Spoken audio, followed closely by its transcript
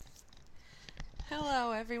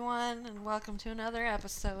Hello, everyone, and welcome to another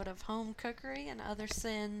episode of Home Cookery and Other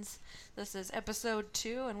Sins. This is episode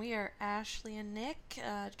 2, and we are Ashley and Nick,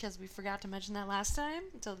 because we forgot to mention that last time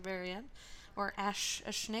until the very end. Or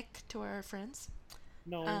Ashnick to our friends.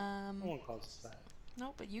 No, no one calls us that.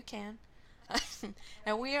 No, but you can.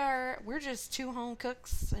 And we're just two home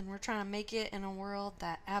cooks, and we're trying to make it in a world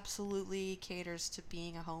that absolutely caters to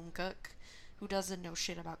being a home cook who doesn't know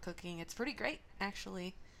shit about cooking. It's pretty great,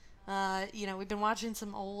 actually. We've been watching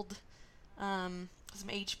some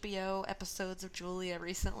HBO episodes of Julia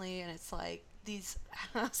recently, and it's like these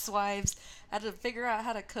housewives had to figure out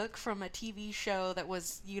how to cook from a TV show that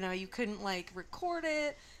was, you couldn't like record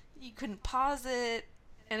it, you couldn't pause it,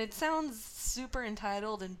 and it sounds super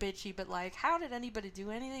entitled and bitchy, but like, how did anybody do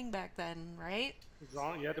anything back then, right? As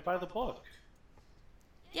long you had to buy the book.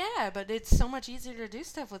 Yeah, but it's so much easier to do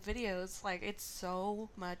stuff with videos. Like, it's so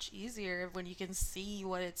much easier when you can see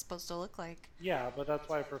what it's supposed to look like. Yeah, but that's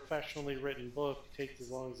why a professionally written book takes as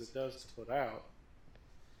long as it does to put out.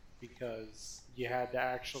 Because you had to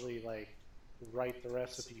actually, write the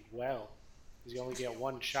recipe well. Because you only get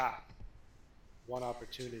one shot, one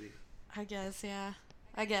opportunity. I guess, yeah.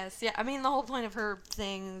 I mean, the whole point of her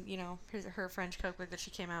thing, her French cookbook that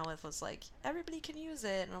she came out with was like, everybody can use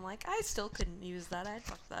it. And I'm like, I still couldn't use that. I'd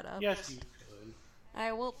fuck that up. Yes, you could.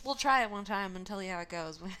 Alright, we'll try it one time and tell you how it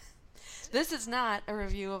goes. This is not a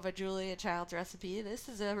review of a Julia Child's recipe. This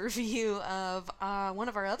is a review of one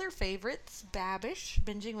of our other favorites, Babish,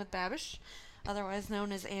 Binging with Babish, otherwise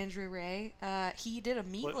known as Andrew Ray. He did a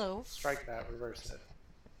meatloaf. Strike that, reverse it.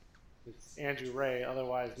 It's Andrew Ray,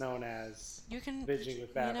 otherwise known as Binging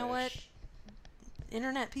with Babish. You know what?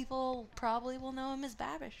 Internet people probably will know him as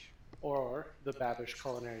Babish. Or the Babish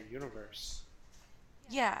Culinary Universe.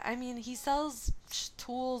 Yeah, I mean, he sells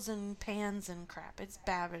tools and pans and crap. It's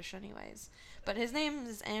Babish anyways. But his name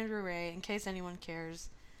is Andrew Ray, in case anyone cares.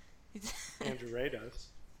 Andrew Ray does.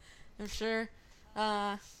 I'm sure.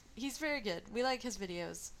 He's very good. We like his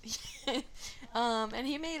videos. And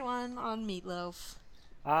he made one on meatloaf.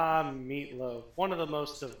 Meatloaf. One of the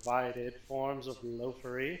most divided forms of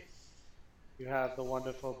loafery. You have the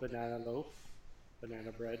wonderful banana loaf,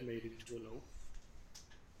 banana bread made into a loaf.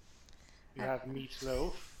 You have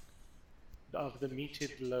meatloaf, of the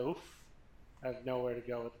meated loaf. I have nowhere to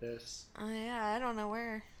go with this. Yeah, I don't know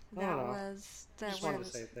where that was. Just wanted to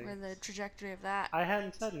say things. Where the trajectory of that. I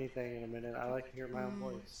hadn't said anything in a minute. I like to hear my own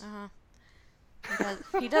voice.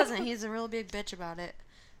 He doesn't. He's a real big bitch about it.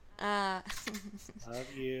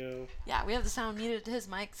 Love you. Yeah, we have the sound muted to his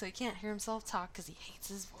mic so he can't hear himself talk because he hates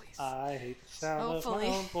his voice. I hate the sound of my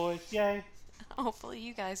own voice. Yay. Hopefully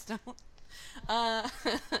you guys don't.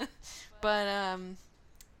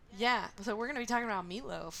 Yeah, so we're going to be talking about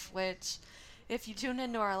meatloaf, which, if you tuned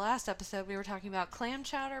into our last episode, we were talking about clam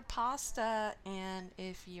chowder pasta, and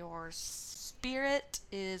if your spirit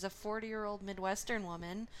is a 40-year-old Midwestern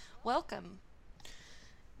woman, welcome.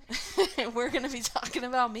 We're going to be talking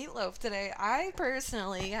about meatloaf today. I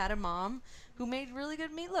personally had a mom who made really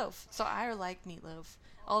good meatloaf, so I like meatloaf.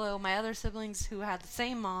 Although my other siblings who had the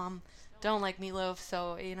same mom don't like meatloaf,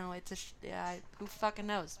 so, it's who fucking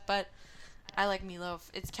knows. But I like meatloaf.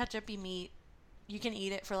 It's ketchup-y meat. You can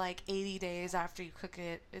eat it for like 80 days after you cook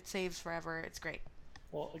it. It saves forever. It's great.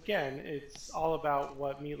 Well, again, it's all about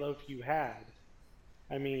what meatloaf you had.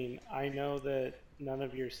 I mean, I know that none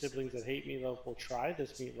of your siblings that hate meatloaf will try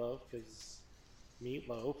this meatloaf because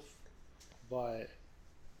meatloaf, but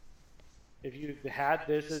if you had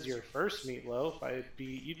this as your first meatloaf,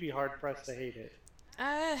 you'd be hard pressed to hate it.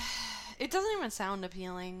 It doesn't even sound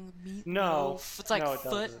appealing. Meatloaf. No, it's like no, it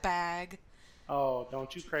foot doesn't. Bag. Oh,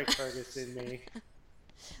 don't you Craig Ferguson me.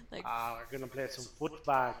 We're gonna play some foot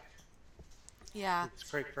bag. Yeah. It's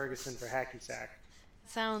Craig Ferguson for hacky sack.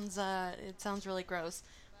 It sounds really gross,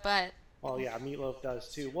 but. Well, yeah, meatloaf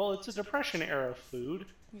does too. Well, it's a Depression era food.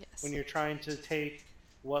 Yes. When you're trying to take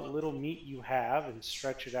what little meat you have and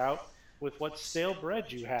stretch it out with what stale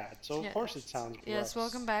bread you had. So, of course, it sounds gross. Yes,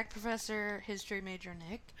 welcome back, Professor History Major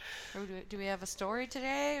Nick. Do we have a story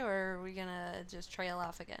today, or are we going to just trail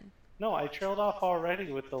off again? No, I trailed off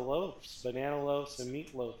already with the loaves, banana loaves and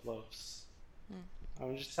meatloaf loaves.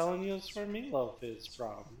 I'm just telling you that's where meatloaf is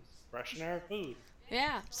from. Depression era food.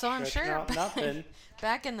 Yeah, so I'm sure nothing.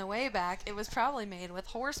 Back in the way back, it was probably made with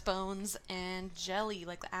horse bones and jelly,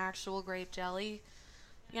 like the actual grape jelly.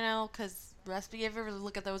 Because you ever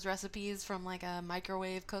look at those recipes from like a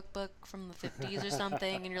microwave cookbook from the 50s or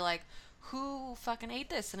something, and you're like, who fucking ate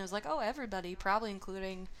this? And it was like, oh, everybody, probably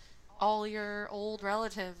including all your old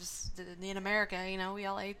relatives in America, we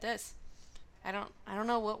all ate this. I don't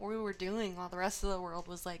know what we were doing while the rest of the world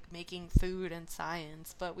was like making food and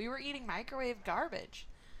science, but we were eating microwave garbage.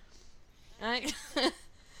 Like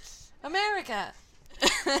America.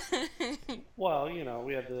 Well,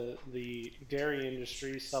 we have the dairy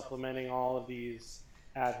industry supplementing all of these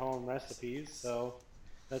at-home recipes, so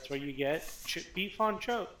that's where you get beef on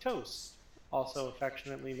toast, also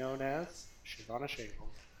affectionately known as shit on a shingle.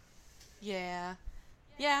 Yeah.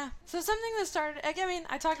 Yeah. So something that started I mean,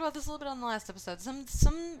 I talked about this a little bit on the last episode.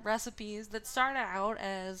 Some recipes that started out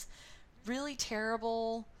as really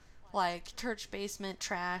terrible like church basement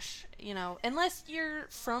trash, unless you're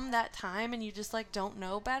from that time and you just like don't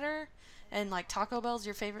know better and like Taco Bell's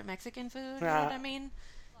your favorite Mexican food, you know what I mean?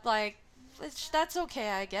 Like that's okay,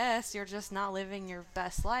 I guess. You're just not living your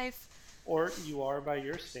best life. Or you are by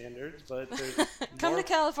your standards, but Come to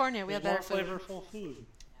California, we have more better food. flavorful food.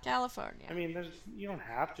 California. I mean, you don't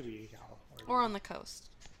have to be in California. Or on the coast.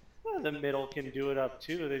 Well, the middle can do it up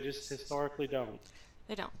too. They just historically don't.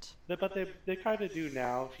 They don't. But they kind of do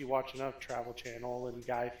now. If you watch enough Travel Channel and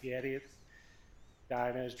Guy Fieri's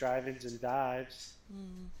diners, drive-ins, and dives.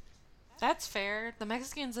 That's fair. The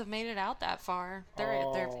Mexicans have made it out that far.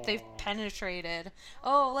 They've Oh. penetrated.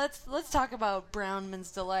 Oh, let's talk about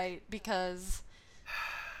Brownman's Delight because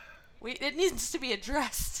it needs to be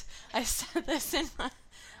addressed. I said this in my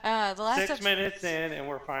the last 6 minutes in, and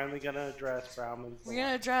we're finally gonna address Brownman's. We're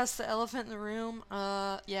gonna address the elephant in the room.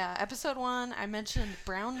 Yeah, episode 1. I mentioned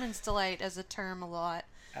Brownman's Delight as a term a lot,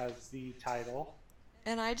 as the title.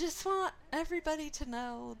 and I just want everybody to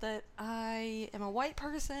know that I am a white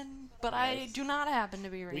person, but I Yes. do not happen to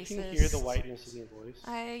be racist. We can hear the whiteness in your voice.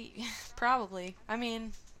 I probably. I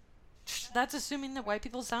mean, that's assuming that white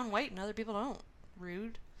people sound white and other people don't.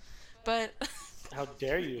 Rude. But How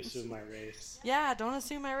dare you assume my race? yeah, don't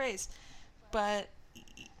assume my race. But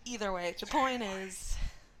either way, the point is,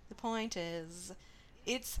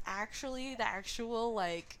 it's actually the actual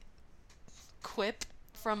like quip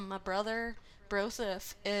from my brother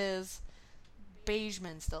Broseph is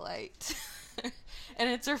Beigeman's Delight. And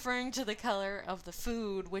it's referring to the color of the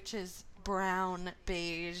food, which is brown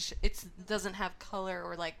beige. It doesn't have color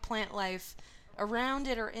or like plant life around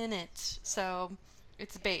it or in it. So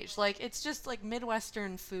it's beige. Like it's just like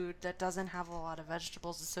Midwestern food that doesn't have a lot of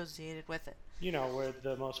vegetables associated with it. Where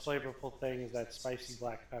the most flavorful thing is that spicy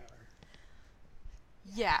black pepper.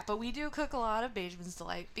 Yeah, but we do cook a lot of Beigeman's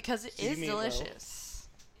Delight because it is delicious.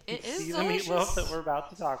 It is delicious. The meatloaf that we're about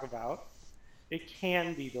to talk about. It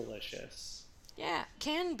can be delicious. Yeah,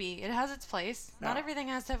 can be. It has its place. No. Not everything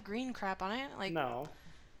has to have green crap on it. Like No.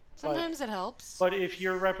 sometimes it helps. But if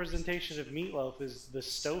your representation of meatloaf is the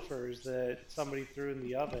Stouffer's that somebody threw in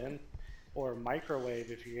the oven, or microwave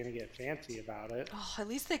if you're gonna get fancy about it. Oh, at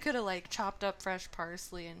least they could have like chopped up fresh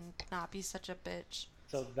parsley and not be such a bitch.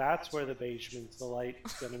 So that's where the Beigeman's Delight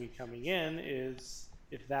is going to be coming in, is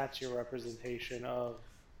if that's your representation of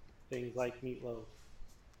things like meatloaf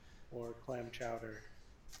or clam chowder.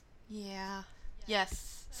 Yeah.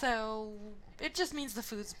 Yes. So it just means the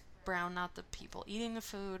food's brown, not the people eating the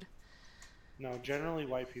food. No, generally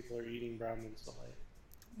white people are eating Brownman's Delight.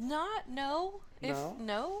 No.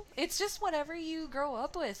 No. It's just whatever you grow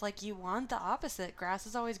up with. Like you want the opposite. Grass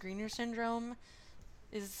is always greener syndrome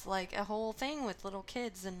is like a whole thing with little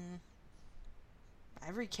kids and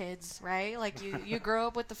every kids, right? Like you grow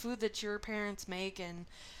up with the food that your parents make, and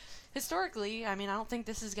historically, I mean, I don't think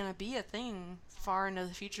this is going to be a thing far into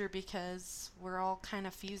the future because we're all kind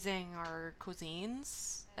of fusing our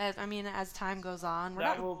cuisines. As time goes on,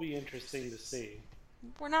 Will be interesting to see.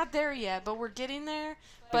 We're not there yet, but we're getting there.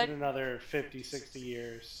 But in another 50, 60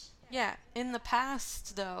 years. Yeah, in the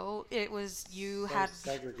past though, it was had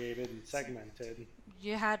segregated and segmented.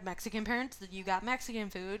 You had Mexican parents, that you got Mexican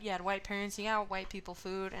food. You had white parents, you got white people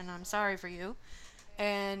food, and I'm sorry for you.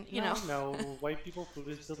 And No, white people food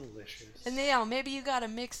is delicious. And maybe you got a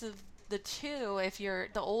mix of the two. If you're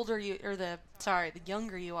the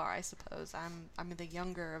younger you are, I suppose. I'm the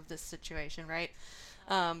younger of this situation, right?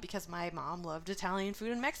 Because my mom loved Italian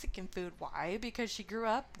food and Mexican food. Why? Because she grew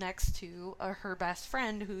up next to her best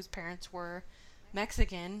friend whose parents were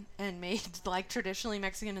Mexican and made like traditionally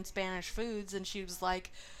Mexican and Spanish foods, and she was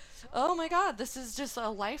like, "Oh my God, this is just a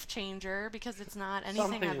life changer because it's not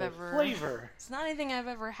anything It's not anything I've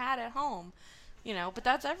ever had at home, But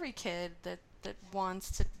that's every kid that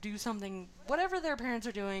wants to do something, whatever their parents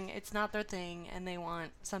are doing. It's not their thing, and they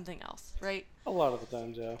want something else, right? A lot of the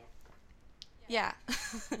times, yeah. Yeah.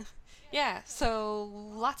 Yeah. So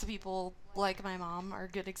lots of people like my mom are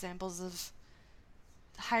good examples of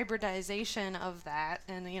hybridization of that,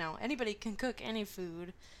 and anybody can cook any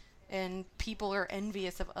food. and people are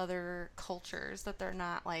envious of other cultures that they're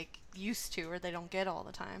not like used to or they don't get all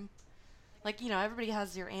the time. Like, everybody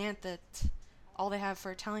has your aunt that all they have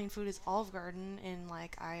for Italian food is Olive Garden in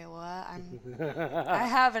like Iowa. I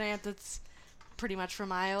have an aunt that's pretty much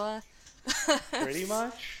from Iowa. Pretty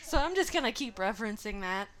much. So I'm just gonna keep referencing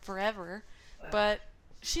that forever. But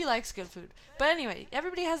she likes good food. But anyway,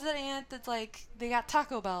 everybody has that aunt that's like they got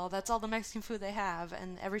Taco Bell. That's all the Mexican food they have.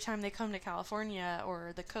 And every time they come to California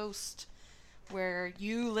or the coast, where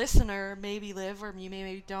you listener maybe live or you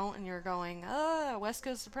maybe don't, and you're going, West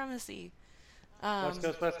Coast supremacy. West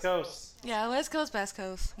Coast, West Coast. Yeah, West Coast, West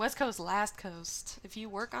Coast. West Coast, last coast. If you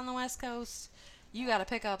work on the West Coast, you gotta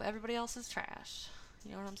pick up everybody else's trash.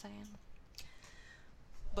 You know what I'm saying?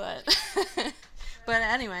 But, but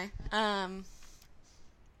anyway,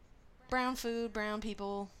 brown food, brown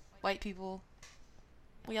people, white people,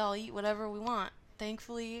 we all eat whatever we want.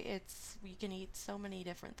 Thankfully, we can eat so many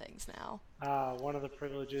different things now. One of the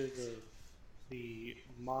privileges of the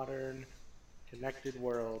modern, connected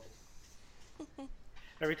world.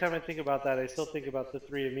 Every time I think about that, I still think about the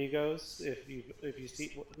Three Amigos. If you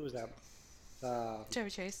see who's that?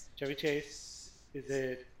 Chevy Chase. Chevy Chase. Is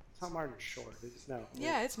it? It's not Martin Short. No.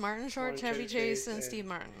 Yeah, it's Martin Short, Chevy Chase, and Steve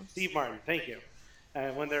Martin. Steve Martin. Thank you.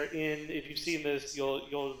 And when they're if you've seen this,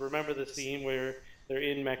 you'll remember the scene where they're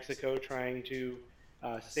in Mexico trying to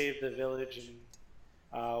save the village,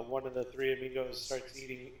 and one of the Three Amigos starts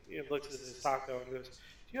eating. Looks at his taco and goes,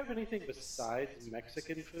 "Do you have anything besides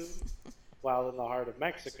Mexican food?" While in the heart of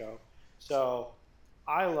Mexico. So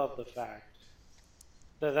I love the fact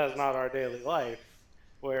that that's not our daily life,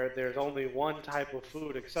 where there's only one type of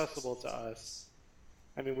food accessible to us.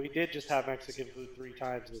 I mean, we did just have Mexican food 3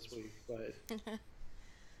 times this week, but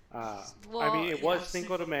well, I mean, it was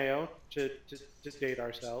Cinco de Mayo to date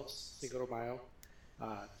ourselves, Cinco de Mayo,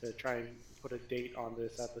 to try and put a date on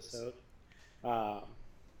this episode.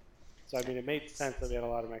 So, I mean, it made sense that we had a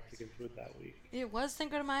lot of Mexican food that week. It was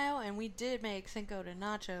Cinco de Mayo, and we did make Cinco de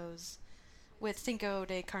Nachos with Cinco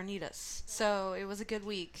de Carnitas. So, it was a good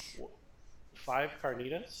week. 5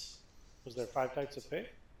 carnitas? Was there 5 types of pig?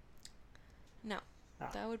 No.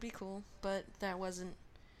 That would be cool, but that wasn't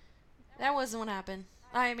what happened.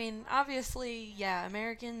 I mean, obviously, yeah,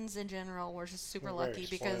 Americans in general were just super lucky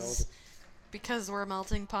because we're a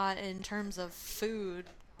melting pot in terms of food.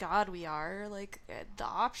 God, we are like the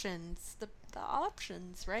options,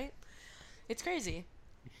 right? It's crazy.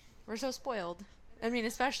 We're so spoiled. I mean,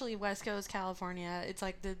 especially West Coast California. It's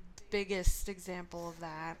like the biggest example of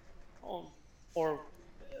that. Or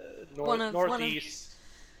Northeast.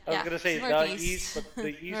 I was gonna say Northeast. the East, but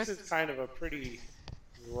the East is kind of a pretty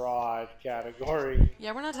broad category.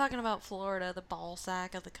 Yeah, we're not talking about Florida, the ball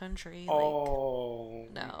sack of the country. Oh.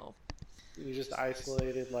 No. You just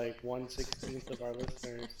isolated like 1/16 of our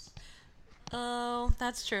listeners. Oh,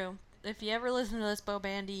 that's true. If you ever listen to this, Bo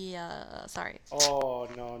Bandy, sorry. Oh,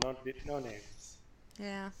 no names.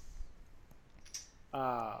 Yeah.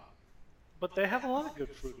 But they have a lot of good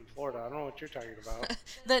food in Florida. I don't know what you're talking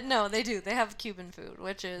about. No, they do. They have Cuban food,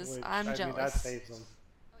 which I'm jealous. Mean, that saves them.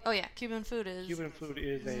 Oh yeah, Cuban food is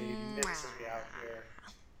a mystery out here.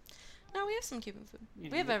 No, we have some Cuban food.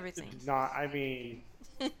 We have everything. I mean,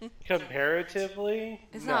 comparatively,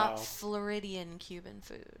 it's not Floridian Cuban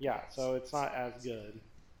food. Yeah, so it's not as good,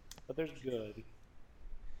 but there's good.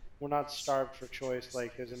 We're not starved for choice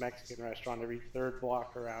like there's a Mexican restaurant every 3rd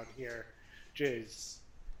block around here, which is,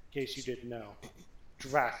 in case you didn't know,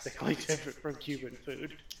 drastically different from Cuban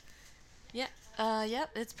food. Yeah, yep,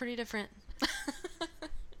 it's pretty different.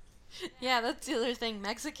 Yeah, that's the other thing.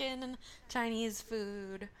 Mexican and Chinese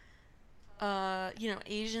food,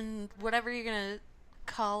 Asian, whatever you're gonna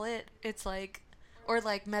call it, it's like, or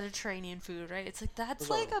like Mediterranean food, right? It's like, that's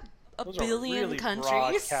like a billion really countries.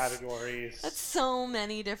 Broad categories. That's so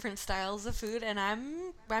many different styles of food, and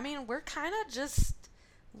we're kind of just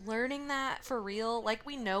learning that for real. Like,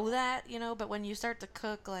 we know that, but when you start to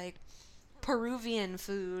cook, like, Peruvian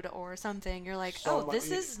food or something, you're like, this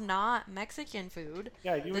is not Mexican food.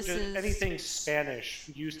 Yeah, anything Spanish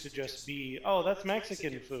used to just be, that's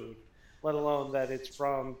Mexican food, let alone that it's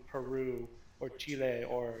from Peru or Chile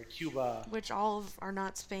or Cuba. Which all are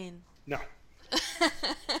not Spain. No.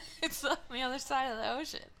 It's on the other side of the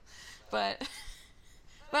ocean. But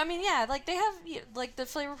I mean, yeah, like they have, like the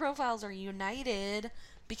flavor profiles are united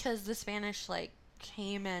because the Spanish, like,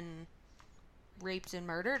 came and raped and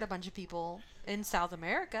murdered a bunch of people in South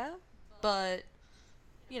America, but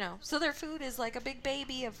so their food is like a big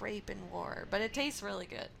baby of rape and war, but it tastes really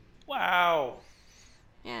good. Wow.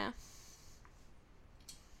 Yeah.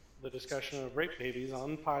 The discussion of rape babies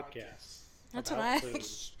on podcasts. That's what food.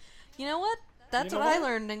 You know what? You That's know what I what?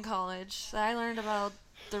 learned in college. I learned about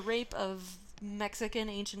the rape of Mexican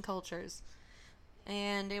ancient cultures.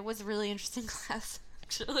 And it was a really interesting class,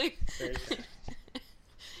 actually. Very sad.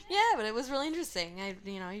 Yeah, but it was really interesting.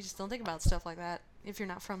 You just don't think about stuff like that if you're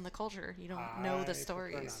not from the culture. You don't know the I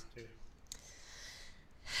prefer not stories. to.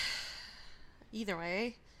 Either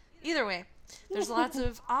way, either way, there's lots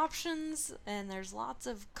of options and there's lots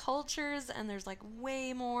of cultures and there's like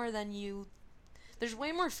way more than you. There's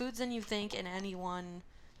way more foods than you think in any one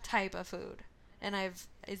type of food, and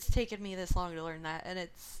it's taken me this long to learn that, and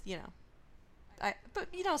but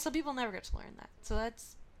some people never get to learn that, so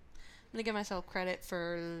that's. I'm gonna give myself credit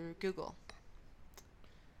for Google.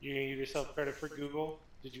 You're gonna give yourself credit for Google?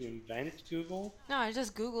 Did you invent Google? No, I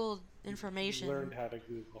just Googled information. You learned how to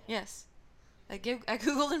Google. Yes. I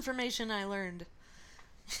Googled information I learned.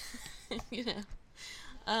 you know.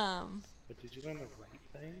 But did you learn the right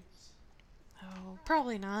things? Oh,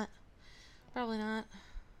 probably not. Probably not.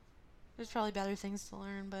 There's probably better things to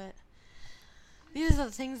learn, but these are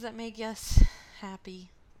the things that make us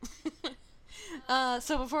happy.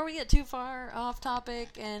 So before we get too far off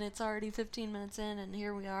topic, and it's already 15 minutes in, and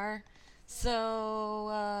here we are.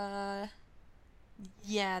 So,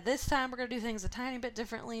 yeah, this time we're going to do things a tiny bit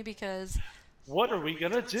differently because... What are we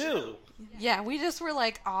gonna do? Yeah, we just were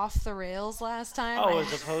like off the rails last time. Oh,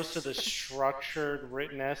 as opposed to the structured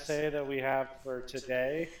written essay that we have for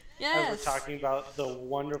today. Yes. As we're talking about the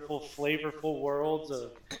wonderful, flavorful worlds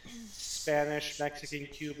of Spanish, Mexican,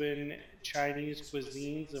 Cuban, Chinese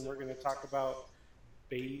cuisines, and we're going to talk about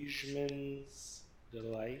Beijing's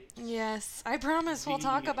delight. Yes, I promise we'll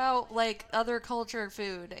talk about like other cultured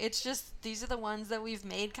food. It's just these are the ones that we've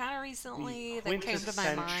made kind of recently that came to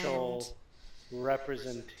my mind.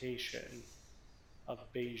 Representation of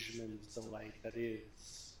Beijing's delight that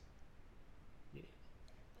is. Yeah.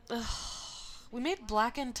 Ugh. We made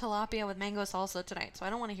blackened tilapia with mango salsa tonight, so I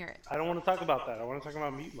don't want to hear it. I don't want to talk about that. I want to talk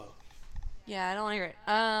about meatloaf. Yeah, I don't want to hear it.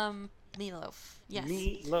 Meatloaf. Yes.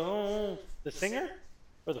 Meatloaf. The singer?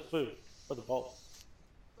 Or the food? Or the both?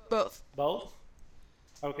 Both. Both?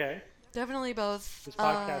 Okay. Definitely both. This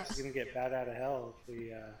podcast is going to get bad out of hell if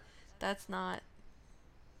we... That's not...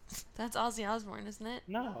 That's Ozzy Osbourne, isn't it?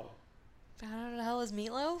 No. How the hell is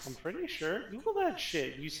Meatloaf? I'm pretty sure. Google that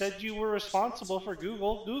shit. You said you were responsible for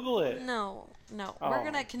Google. Google it. No. Oh, We're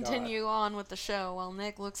going to continue on with the show while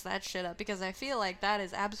Nick looks that shit up because I feel like that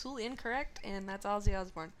is absolutely incorrect and that's Ozzy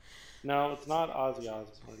Osbourne. No, it's not Ozzy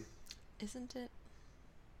Osbourne. Isn't it?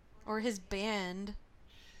 Or his band.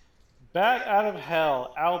 Bat Out of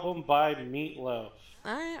Hell, album by Meatloaf.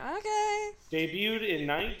 Alright, okay. Debuted in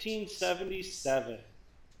 1977.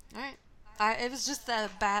 Alright. It was just the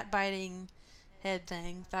bat biting head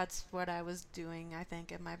thing. That's what I was doing, I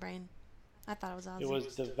think, in my brain. I thought it was Ozzy. It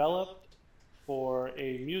was developed for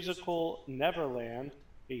a musical Neverland,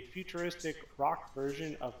 a futuristic rock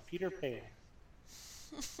version of Peter Pan.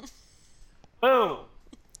 Boom!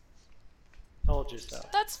 Told you so.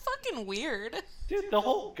 That's fucking weird. Dude,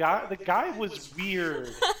 the guy was weird.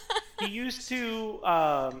 He used to,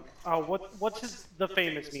 what's the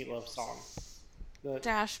famous Meatloaf song?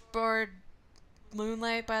 Dashboard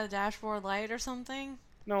Moonlight by the Dashboard Light or something?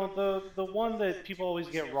 No, the one that people always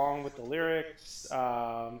get wrong with the lyrics.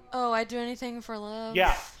 Oh, I'd do anything for love.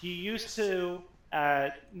 Yeah, he used to,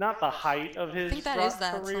 not the height of his I think that rock is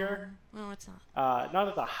that career. song. No, it's not. Not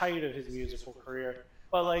at the height of his musical career,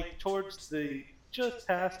 but like towards the just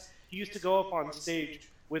past, he used to go up on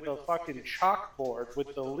stage with a fucking chalkboard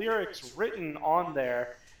with the lyrics written on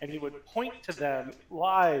there, and he would point to them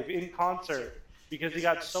live in concert because he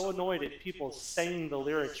got so annoyed at people saying the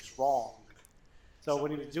lyrics wrong. So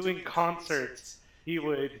when he was doing concerts, he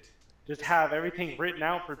would just have everything written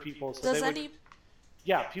out for people. So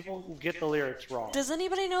people will get the lyrics wrong. Does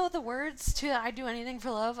anybody know the words to I Do Anything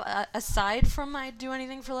for Love? Aside from I Do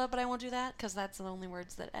Anything for Love, but I won't do that? Because that's the only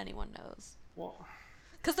words that anyone knows. Well,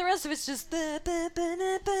 because the rest of it's just... And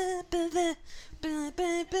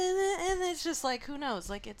it's just like, who knows?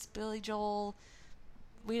 Like, it's Billy Joel.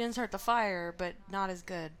 We didn't start the fire, but not as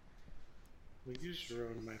good. Well, you just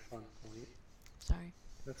ruined my fun point. Sorry.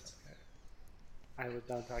 That's okay. I was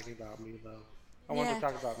done talking about Meatloaf. I want to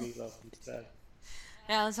talk about Meatloaf instead.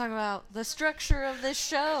 Yeah, let's talk about the structure of this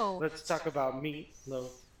show. Let's talk about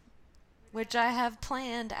Meatloaf. Which I have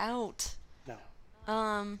planned out. No.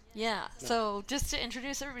 Yeah. No. So, just to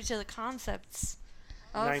introduce everybody to the concepts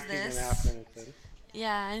of 19 this. 19.5 minutes in.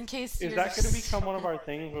 Yeah, in case Is that going to become one of our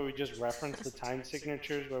things where we just reference the time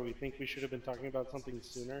signatures where we think we should have been talking about something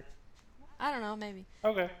sooner? I don't know, maybe.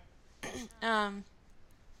 Okay.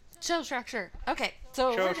 Show structure. Okay,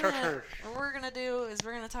 so we're gonna do is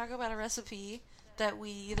we're gonna talk about a recipe that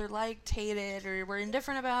we either liked, hated, or were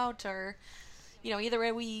indifferent about, or, either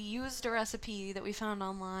way, we used a recipe that we found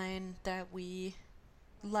online that we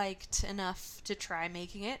liked enough to try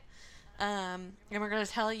making it. And we're going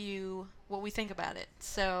to tell you what we think about it.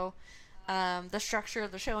 So, the structure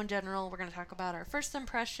of the show in general, we're going to talk about our first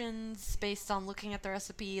impressions based on looking at the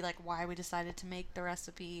recipe, like why we decided to make the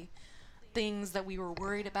recipe, things that we were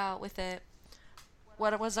worried about with it,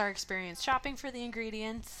 what was our experience shopping for the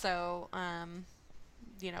ingredients, so,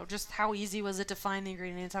 just how easy was it to find the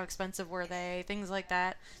ingredients, how expensive were they, things like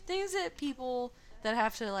that. Things that people that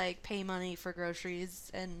have to, like, pay money for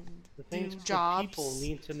groceries and The do things jobs people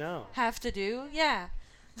need to know. have to do. Yeah.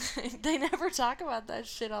 They never talk about that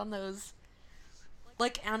shit on those,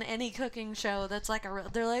 like, on any cooking show that's like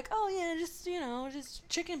they're like, oh yeah, just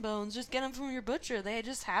chicken bones, just get them from your butcher, they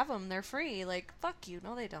just have them, they're free. Like, fuck you.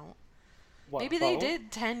 No, they don't. What, Maybe bone? they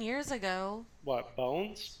did 10 years ago. What,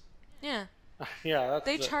 bones? Yeah. Yeah,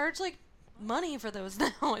 They charge, like, money for those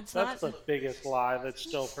now. That's the biggest lie that's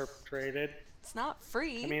still perpetrated. It's not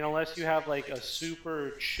free. I mean, unless you have, like, a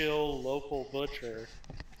super chill local butcher.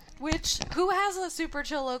 Who has a super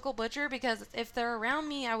chill local butcher? Because if they're around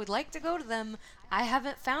me, I would like to go to them. I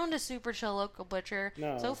haven't found a super chill local butcher.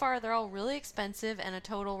 No. So far, they're all really expensive and a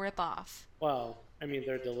total ripoff. Well, I mean,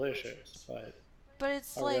 they're delicious, but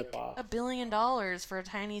it's like ripoff. $1 billion for a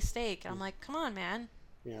tiny steak. I'm like, come on, man.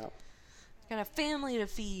 Yeah. Got a family to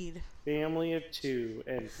feed. Family of 2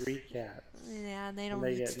 and 3 cats. Yeah, and they don't And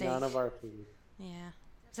they eat get steak. none of our food. Yeah.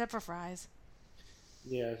 Except for fries.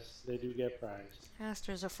 Yes, they do get fries.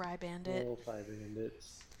 Astra's a fry bandit. Little fry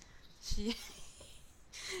bandits.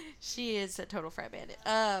 She is a total fry bandit.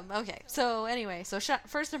 Okay. So anyway,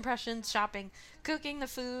 first impressions, shopping, cooking the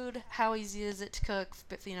food. How easy is it to cook?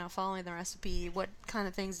 Following the recipe. What kind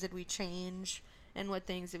of things did we change, and what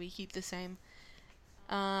things did we keep the same?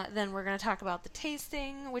 Then we're going to talk about the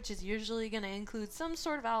tasting, which is usually going to include some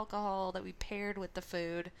sort of alcohol that we paired with the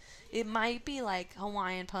food. It might be like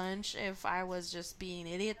Hawaiian Punch if I was just being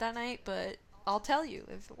an idiot that night, but I'll tell you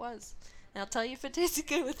if it was. And I'll tell you if it tasted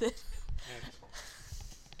good with it.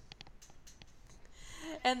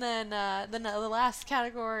 And then the last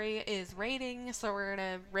category is rating. So we're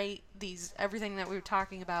going to rate everything that we were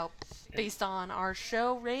talking about based on our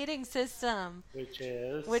show rating system. Which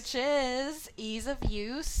is? Ease of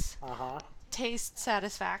use. Uh-huh. Taste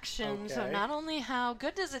satisfaction. Okay. So not only how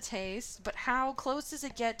good does it taste, but how close does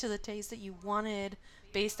it get to the taste that you wanted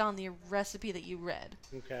based on the recipe that you read.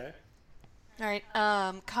 Okay. All right.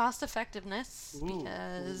 Cost effectiveness,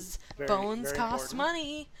 because bones very cost important.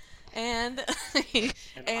 money. And I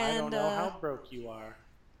don't know how broke you are.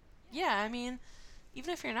 Yeah, I mean,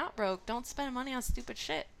 even if you're not broke, don't spend money on stupid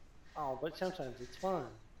shit. Oh, but sometimes it's fun.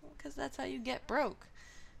 Because that's how you get broke.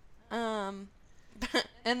 And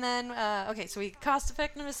then, okay, so we cost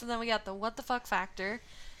effectiveness, and then we got the what the fuck factor,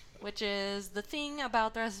 which is the thing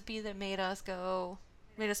about the recipe that made us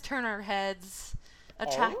turn our heads,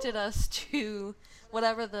 attracted us to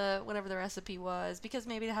whatever the recipe was, because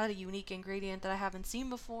maybe it had a unique ingredient that I haven't seen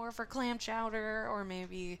before for clam chowder, or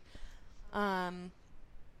maybe, something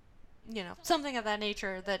of that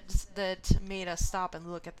nature that made us stop and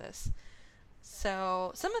look at this.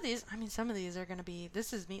 So some of these are gonna be,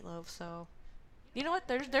 this is Meatloaf, so you know what?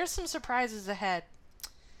 There's some surprises ahead.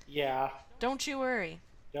 Yeah. Don't you worry.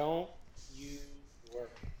 Don't you worry.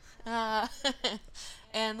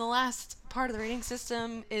 And the last part of the rating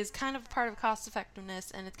system is kind of part of cost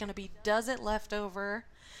effectiveness, and it's going to be, does it left over?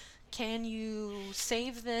 Can you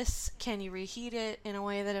save this? Can you reheat it in a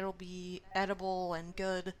way that it'll be edible and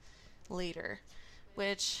good later?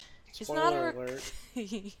 Which is not a... alert.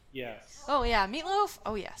 Yes. Oh yeah, Meatloaf?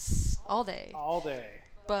 Oh yes. All day. All day.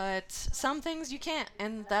 But some things you can't,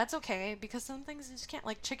 and that's okay, because some things you just can't.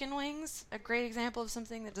 Like chicken wings, a great example of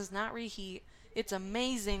something that does not reheat. It's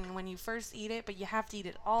amazing when you first eat it, but you have to eat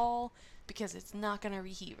it all because it's not going to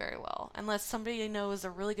reheat very well. Unless somebody knows a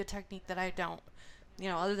really good technique that I don't.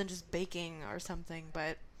 Other than just baking or something.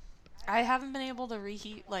 But I haven't been able to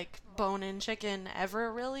reheat, like, bone-in chicken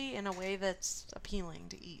ever, really, in a way that's appealing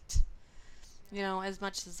to eat. As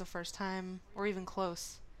much as the first time, or even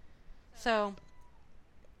close. So,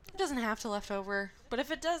 it doesn't have to left over. But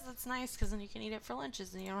if it does, that's nice, because then you can eat it for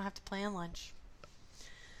lunches, and you don't have to plan lunch.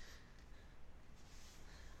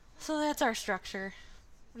 So that's our structure.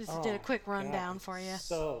 We just did a quick rundown for you.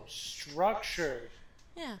 So structured.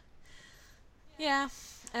 Yeah. Yeah.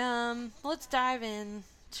 Let's dive in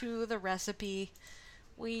to the recipe.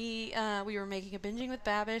 We were making a binging with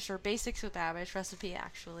Babish, or basics with Babish recipe,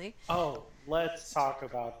 actually. Oh, let's talk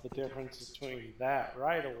about the difference between that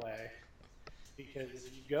right away. Because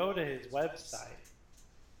if you go to his website,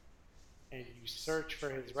 and you search for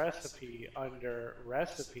his recipe under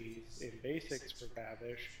recipes in basics for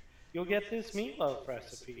Babish, you'll get this meatloaf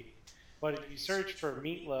recipe. But if you search for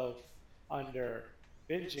meatloaf under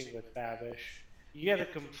binging with Babish, you get a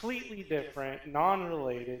completely different,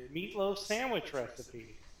 non-related meatloaf sandwich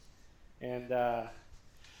recipe. And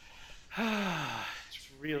it's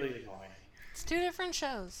really annoying. It's two different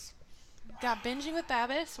shows. Got binging with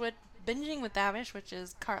Babish, which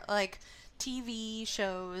is like TV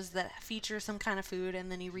shows that feature some kind of food,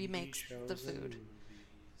 and then he TV remakes the shows and food. movies.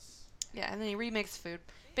 Yeah, and then he remakes food.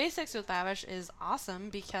 Basics with Babish is awesome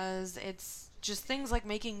because it's just things like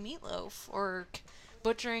making meatloaf or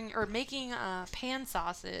butchering or making pan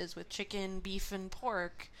sauces with chicken, beef, and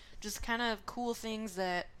pork. Just kind of cool things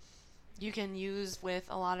that you can use with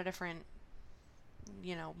a lot of different,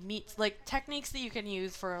 meats, like techniques that you can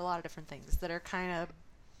use for a lot of different things that are kind of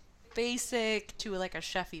basic to like a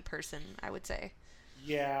chefy person, I would say.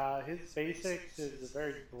 Yeah, his basics is a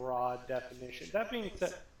very broad definition. That being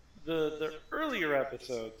said, the earlier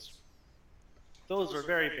episodes, those were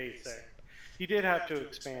very basic. He did have to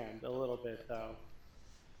expand a little bit though.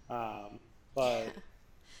 But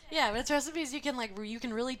Yeah, but it's recipes you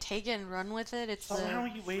can really take it and run with it. It's somehow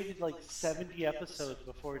he waited like 70 episodes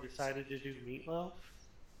before he decided to do meatloaf.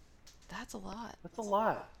 That's a lot. That's a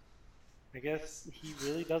lot. I guess he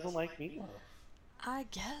really doesn't like meatloaf. I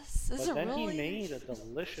guess it's But then he made a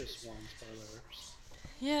delicious one, spoilers.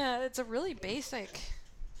 Yeah, it's a really basic.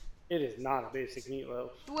 It is not a basic meatloaf.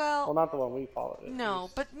 Well, Not the one we followed. no,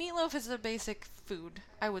 but meatloaf is a basic food,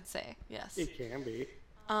 I would say. Yes. It can be.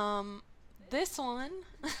 This one,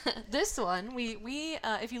 this one, we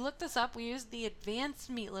if you look this up, we used the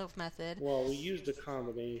advanced meatloaf method. Well, we used a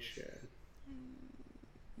combination.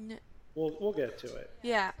 N- We'll get to it.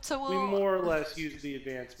 yeah, so We more or less used the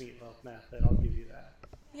advanced meatloaf method. I'll give you that.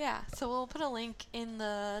 Yeah, so we'll put a link in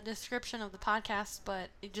the description of the podcast, but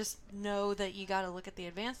you just know that you got to look at the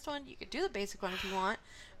advanced one. You could do the basic one if you want,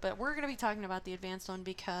 but we're going to be talking about the advanced one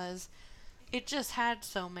because it just had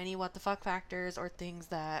so many what the fuck factors or things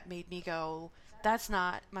that made me go, that's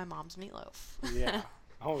not my mom's meatloaf. Yeah.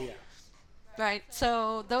 Oh yeah. Right,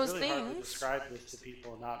 so those It's really hard to things. describe this to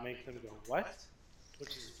people and not make them go what, which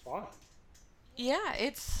is fun. Yeah,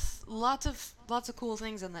 it's lots of cool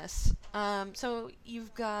things in this. So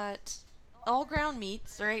you've got all ground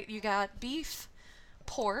meats, right? You got beef,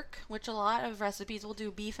 pork, which a lot of recipes will do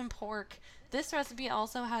beef and pork. This recipe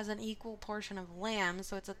also has an equal portion of lamb,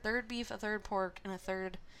 so it's a third beef, a third pork, and a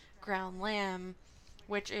third ground lamb,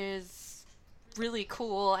 which is really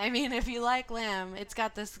cool. I mean, if you like lamb, it's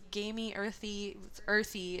got this gamey, earthy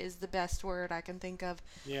is the best word I can think of.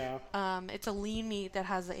 Yeah. It's a lean meat that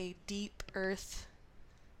has a deep earth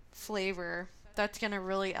flavor that's gonna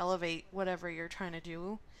really elevate whatever you're trying to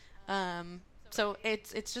do. So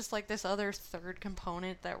it's just like this other third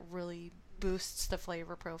component that really boosts the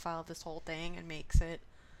flavor profile of this whole thing and makes it.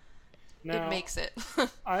 Now, it makes it.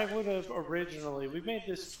 I would have originally. We made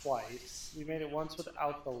this twice. We made it once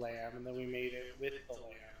without the lamb, and then we made it with the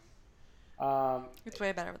lamb. It's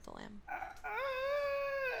way better with the lamb.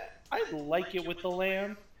 I like it with the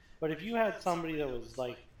lamb, but if you had somebody that was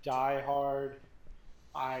like die hard,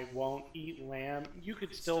 I won't eat lamb, you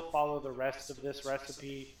could still follow the rest of this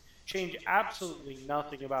recipe. Change absolutely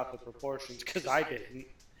nothing about the proportions, because I didn't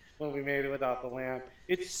when we made it without the lamb.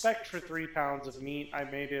 It's spec'd for 3 pounds of meat. I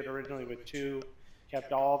made it originally with 2,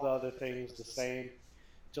 kept all the other things the same.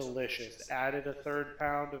 Delicious. Added a 1/3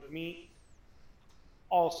 pound of meat.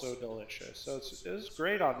 Also delicious. So it's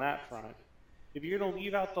great on that front. If you're going to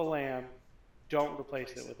leave out the lamb, don't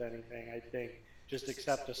replace it with anything, I think. Just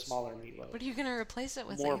accept a smaller meatloaf. What are you gonna replace it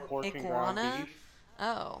with? More pork and ground iguana? beef.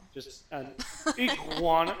 Oh. Just an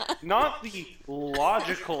iguana. Not the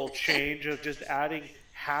logical change of just adding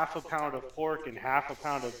half a pound of pork and half a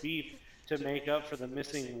pound of beef to make up for the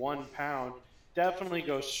missing 1 pound. Definitely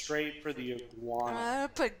go straight for the iguana. I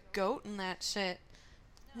put goat in that shit.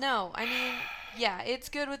 No, I mean, yeah, it's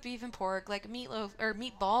good with beef and pork. Like meatloaf or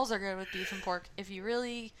meatballs are good with beef and pork. If you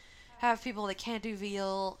really have people that can't do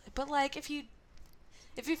veal, but like if you've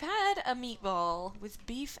had a meatball with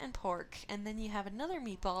beef and pork and then you have another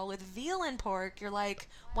meatball with veal and pork, you're like,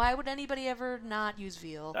 why would anybody ever not use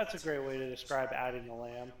veal? That's a great way to describe adding the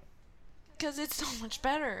lamb. Because it's so much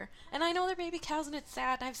better. And I know they're baby cows and it's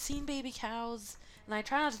sad. And I've seen baby cows and I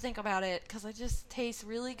try not to think about it because it just tastes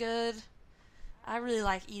really good. I really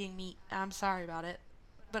like eating meat. I'm sorry about it.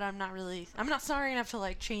 But I'm not sorry enough to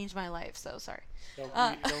like change my life, so sorry. Don't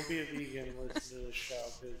be a vegan and listen to this show,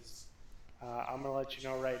 because I'm going to let you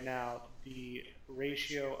know right now, the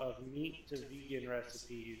ratio of meat to vegan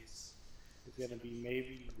recipes is going to be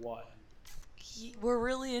maybe 1. we're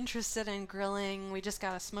really interested in grilling. We just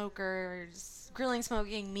got a smoker. Grilling,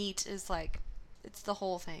 smoking meat is like, it's the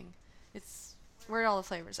whole thing. It's where all the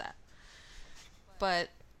flavors at. But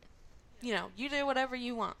you do whatever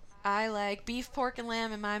you want. I like beef, pork, and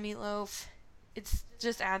lamb in my meatloaf. It's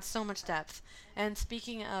just adds so much depth. And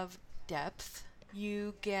speaking of depth,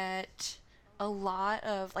 you get a lot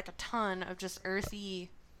of, like a ton of just earthy,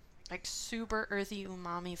 like super earthy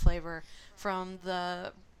umami flavor from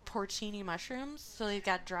the porcini mushrooms. So they've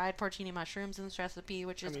got dried porcini mushrooms in this recipe,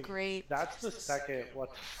 which is great. That's the second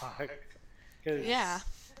what the fuck. Cause, yeah,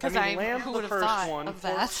 because lamb's who the would have first thought one. of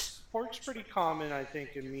that? Pork's pretty common, I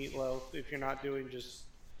think, in meatloaf if you're not doing just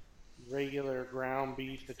regular ground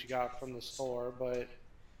beef that you got from the store. But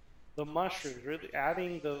the mushrooms, really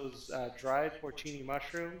adding those dried porcini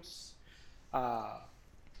mushrooms, uh,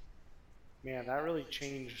 man, that really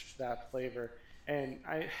changed that flavor. And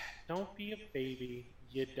I don't be a baby.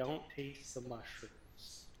 You don't taste the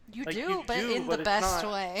mushrooms. You Like do, you but do, in but the it's best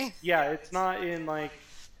not. way. Yeah, it's not in like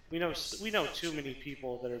we know too many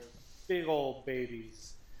people that are big old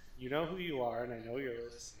babies. You know who you are, and I know you're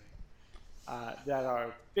listening. That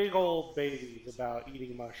are big old babies about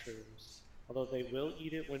eating mushrooms, although they will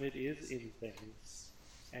eat it when it is in things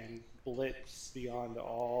and blitz beyond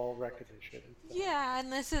all recognition. So. Yeah,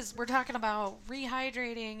 and we're talking about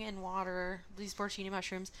rehydrating in water these porcini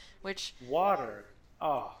mushrooms, which, Water.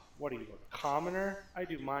 Oh, what are you, a commoner? I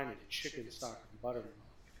do mine in chicken stock and buttermilk,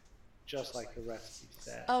 just like the recipe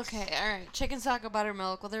says. okay, alright, chicken stock and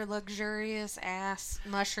buttermilk, well, they're luxurious ass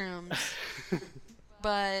mushrooms,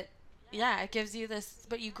 but yeah, it gives you this,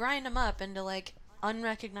 but you grind them up into like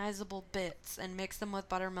unrecognizable bits and mix them with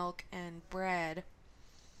buttermilk and bread,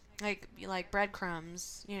 like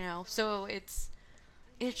breadcrumbs, so it's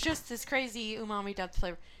just this crazy umami depth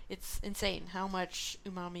flavor. It's insane how much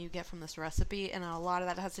umami you get from this recipe, and a lot of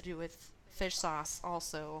that has to do with fish sauce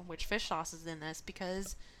also, which fish sauce is in this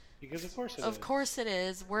because Because of course it is. of course it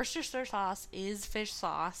is. Worcestershire sauce is fish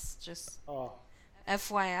sauce, just Oh,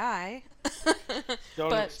 FYI. don't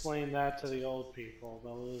But explain that to the old people.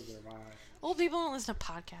 They'll lose their mind. old people don't listen to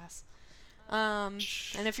podcasts.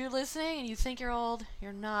 And if you're listening and you think you're old,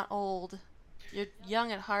 you're not old. You're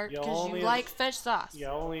young at heart because you like fish sauce.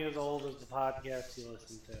 You're only as old as the podcast you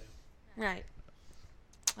listen to. Right.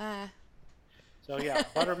 So yeah,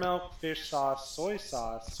 buttermilk, fish sauce, soy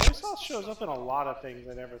sauce. Soy sauce shows up in a lot of things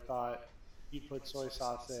I never thought you'd put soy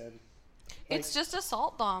sauce in. It's just a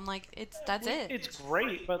salt bomb. That's it. It's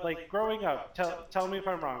great, but like growing up, tell me if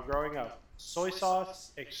I'm wrong. Growing up, soy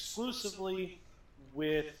sauce exclusively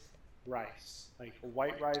with rice, like a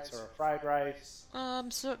white rice or a fried rice.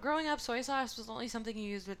 So growing up, soy sauce was only something you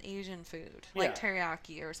used with Asian food, like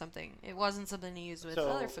teriyaki or something. It wasn't something you used with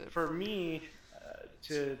other food. For me,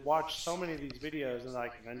 to watch so many of these videos and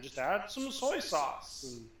then just add some soy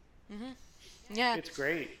sauce. And Yeah, it's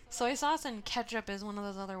great. Soy sauce and ketchup is one of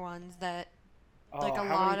those other ones that, How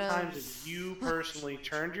many times have you personally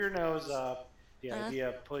turned your nose up the idea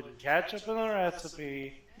of putting ketchup in the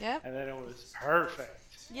recipe? Yep. And then it was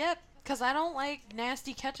perfect. Yep. Because I don't like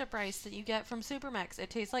nasty ketchup rice that you get from Supermax. It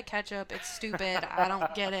tastes like ketchup. It's stupid. I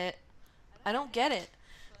don't get it.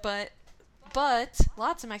 But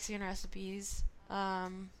lots of Mexican recipes.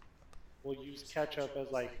 Will use ketchup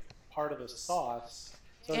as like part of the sauce.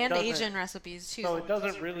 So and Asian recipes too. So it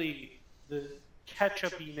doesn't really, the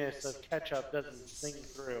ketchupiness of ketchup doesn't sing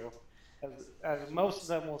through. As most of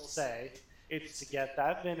them will say, it's to get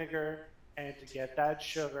that vinegar and to get that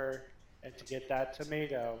sugar and to get that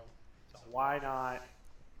tomato. So why not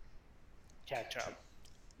ketchup?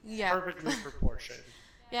 Yeah. Perfectly proportioned.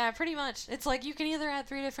 Yeah, pretty much. It's like you can either add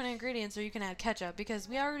 3 different ingredients or you can add ketchup because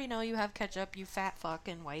we already know you have ketchup, you fat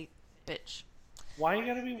fucking white bitch. Why you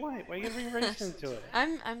gotta be white? Why you gotta bring race into it?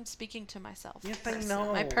 I'm speaking to myself. Yes, I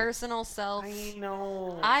know. My personal self. I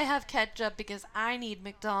know. I have ketchup because I need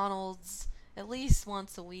McDonald's at least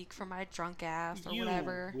once a week for my drunk ass or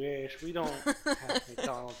whatever. Wish we don't have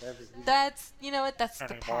McDonald's every week. That's, you know what? That's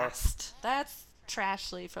the past. That's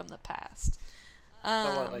trashly from the past.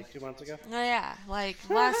 So what, like 2 months ago? Yeah, like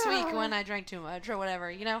last week when I drank too much or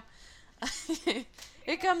whatever,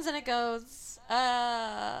 It comes and it goes.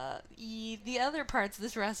 The other parts of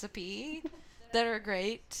this recipe that are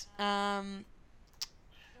great. The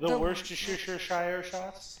Worcestershire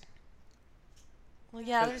sauce? Well,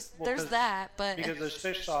 yeah, there's that, but because there's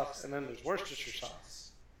fish sauce and then there's Worcestershire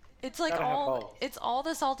sauce. It's like it's all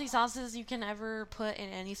the salty sauces you can ever put in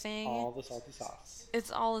anything. All the salty sauce.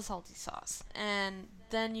 It's all the salty sauce, and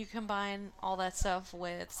then you combine all that stuff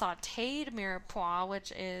with sautéed mirepoix,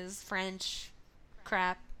 which is French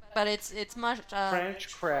crap, but it's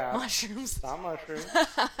French crab. mushrooms. It's not mushrooms.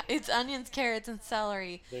 It's onions, carrots, and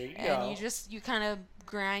celery, There you and go. you kind of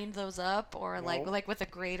grind those up, or Nope. like with a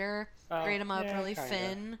grater, Oh, grate them up yeah, really kinda.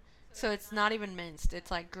 thin, so it's not even minced.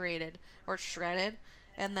 It's like grated or shredded,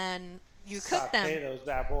 and then you cook them. Saute those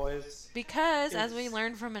bad boys. Because, as we It's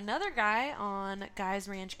learned from another guy on Guy's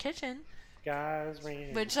Ranch Kitchen, guys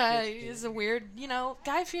ran which is a kitchen. weird,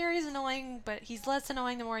 Guy Fieri's annoying, but he's less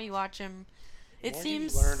annoying the more you watch him. The It more you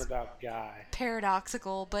learn seems about Guy.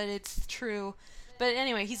 paradoxical, but it's true. But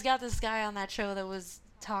anyway, he's got this guy on that show that was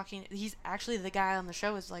talking. He's actually, the guy on the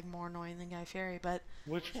show is like more annoying than Guy Fieri, but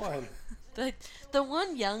Which one? the the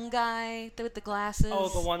one young guy with the glasses. Oh,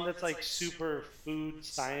 the one that's like super food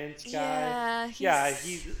science guy. Yeah, Yeah,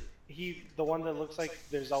 he the one that looks like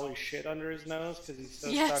there's always shit under his nose because he's so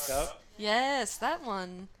yes, stuck up. yes, that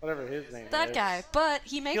one, Whatever his name that is. guy. But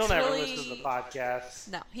he He'll makes never really listen to the podcast.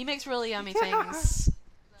 no, he makes really yummy things.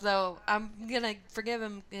 So I'm gonna forgive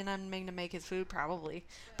him, and I'm going to make his food probably.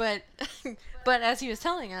 But but as he was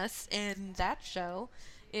telling us in that show,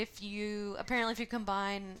 if you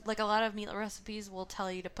combine, like, a lot of meat recipes will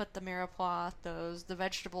tell you to put the mirepoix, the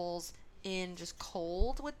vegetables in just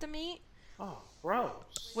cold with the meat, Oh,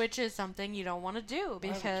 gross. which is something you don't want to do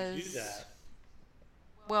Why because would you do that?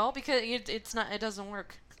 well, because it doesn't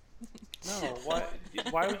work. No,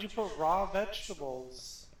 why would you put raw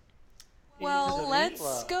vegetables into Well, the let's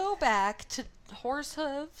meatloaf? go back to horse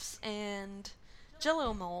hooves and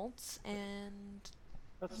Jello molds, and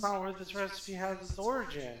That's not where this recipe has its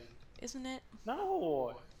origin. isn't it?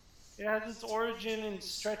 No. It has its origin in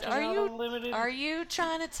stretching Are out you unlimited. are you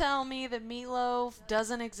trying to tell me that meatloaf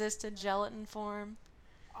doesn't exist in gelatin form?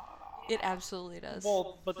 It absolutely does.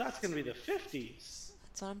 Well, but that's going to be the 50s.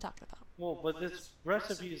 That's what I'm talking about. Well, but this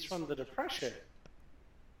recipe is from the Depression.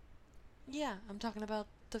 Yeah, I'm talking about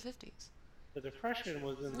the 50s. The Depression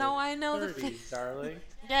was in No, the I know the 30s, darling.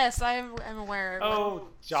 Yes, I'm aware of it. Oh,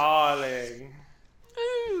 darling.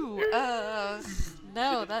 Ooh,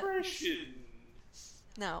 no, The that Depression.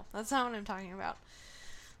 no, that's not what I'm talking about.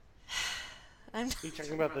 I'm You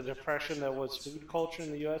talking about the Depression that was food culture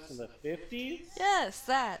in the U.S. in the 50s? yes,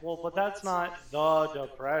 that. Well, but that's not the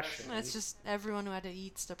Depression. It's just everyone who had to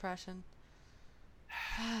eat's depression.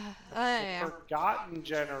 the Yeah. forgotten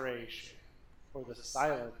generation. Or the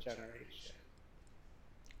silent generation.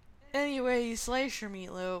 Anyway, you slice your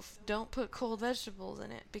meatloaf. Don't put cold vegetables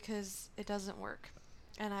in it because it doesn't work.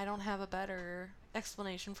 And I don't have a better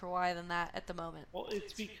explanation for why than that at the moment. Well,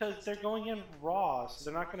 it's because they're going in raw, so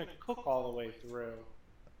they're not going to cook all the way through.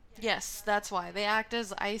 Yes, that's why. They act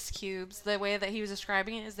as ice cubes. The way that he was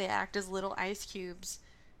describing it is they act as little ice cubes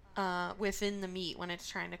within the meat when it's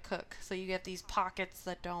trying to cook. So you get these pockets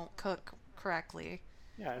that don't cook correctly.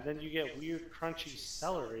 Yeah, and then you get weird crunchy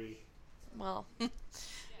celery. Well,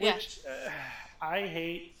 yeah. Which, I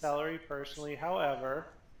hate celery personally. However,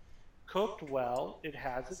 cooked well, it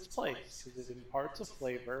has its place because it imparts a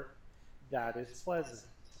flavor that is pleasant.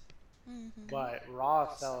 Mm-hmm. But raw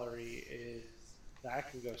celery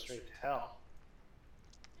that can go straight to hell.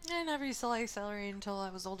 I never used to like celery until I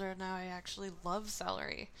was older. Now I actually love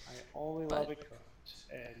celery. I only love it cooked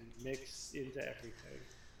and mixed into everything.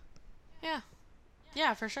 Yeah.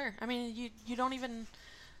 Yeah, for sure. I mean, you don't even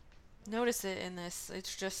notice it in this.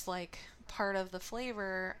 It's just like part of the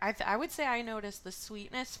flavor. I would say I notice the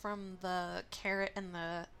sweetness from the carrot and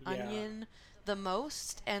the onion the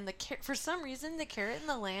most, and for some reason the carrot and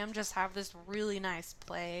the lamb just have this really nice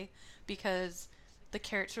play because the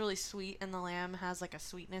carrot's really sweet and the lamb has like a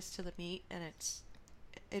sweetness to the meat, and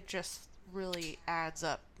it just really adds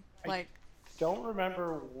up. Like, don't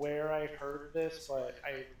remember where I heard this, but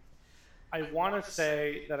I want to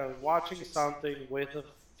say that I was watching something with a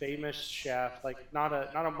famous chef, like not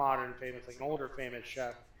a modern famous, like an older famous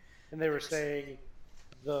chef, and they were saying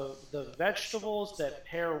the vegetables that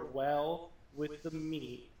pair well with the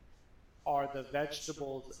meat are the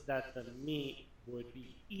vegetables that the meat would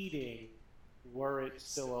be eating were it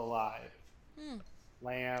still alive.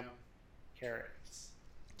 Lamb, carrots.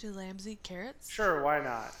 do lambs eat carrots? Sure, why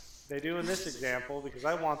not? They do in this example because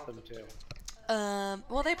I want them to.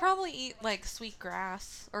 Well, they probably eat like sweet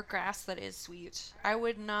grass or grass that is sweet. I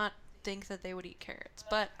would not think that they would eat carrots,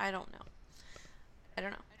 but I don't know.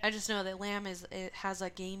 I just know that lamb it has a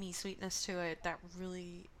gamey sweetness to it that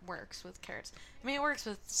really works with carrots. I mean, it works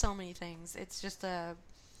with so many things. It's just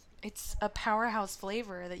it's a powerhouse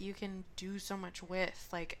flavor that you can do so much with,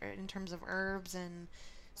 like in terms of herbs and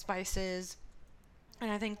spices.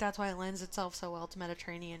 And I think that's why it lends itself so well to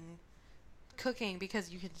Mediterranean cooking,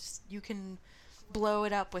 because you can blow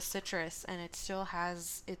it up with citrus and it still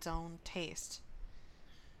has its own taste.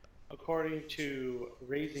 according to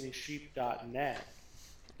RaisingSheep.net,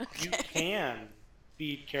 you Okay. can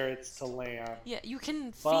feed carrots to lamb, Yeah, you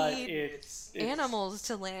can but feed it's animals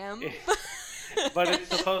to lamb. but it's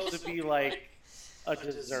supposed to be like a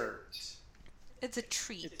dessert. It's a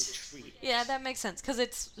It's a treat. treat. Yeah, that makes sense because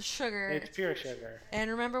it's sugar. It's pure sugar. And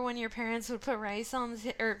remember when your parents would put rice on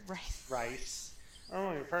the or rice? Rice.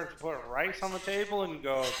 Oh, your parents put rice on the table and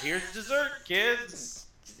go, "Here's dessert, kids."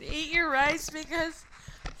 Eat your rice because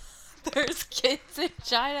there's kids in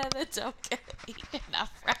China that don't get to eat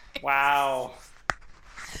enough rice. Wow.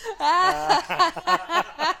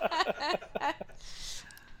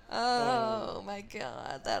 Oh my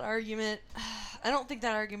god, that argument. I don't think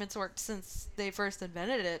that argument's worked since they first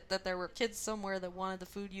invented it, that there were kids somewhere that wanted the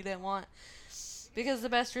food you didn't want. Because the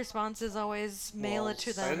best response is always mail Well, it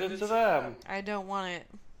to send them. it to them. I don't want it.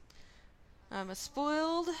 I'm a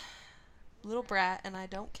spoiled little brat and I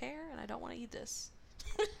don't care and I don't want to eat this.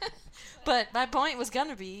 But my point was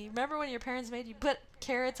gonna be, remember when your parents made you put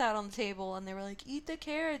carrots out on the table and they were like, eat the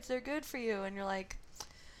carrots, they're good for you, and you're like,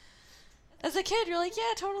 as a kid, you're like,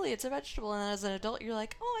 yeah, totally, it's a vegetable. And then as an adult, you're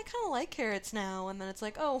like, oh, I kind of like carrots now. And then it's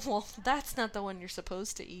like, oh, well, that's not the one you're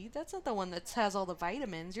supposed to eat. That's not the one that has all the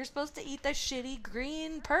vitamins. You're supposed to eat the shitty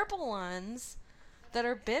green, purple ones that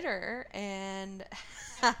are bitter and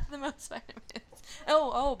have the most vitamins.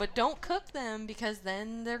 But don't cook them because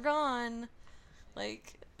then they're gone.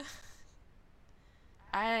 Like,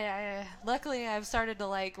 I luckily I've started to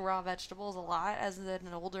like raw vegetables a lot as an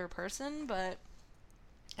older person, but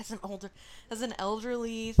as an older, as an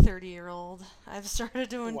elderly 30-year-old, I've started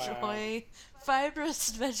to Wow. enjoy fibrous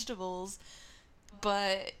vegetables.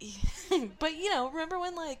 But, but remember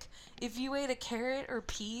when like if you ate a carrot or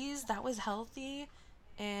peas, that was healthy,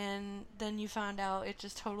 and then you found out it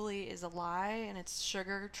just totally is a lie and it's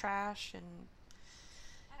sugar trash and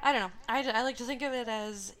I don't know. I like to think of it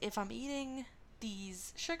as if I'm eating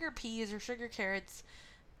these sugar peas or sugar carrots,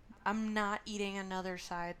 I'm not eating another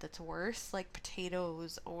side that's worse, like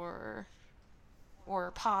potatoes or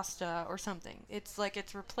pasta or something. It's like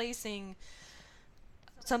it's replacing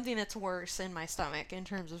something that's worse in my stomach in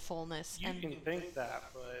terms of fullness. You And can think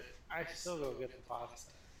that, but I still go get the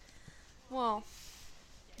pasta. well,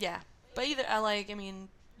 yeah. But I mean,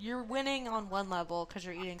 you're winning on one level because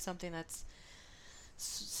you're eating something that's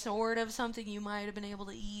sort of something you might have been able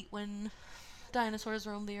to eat when dinosaurs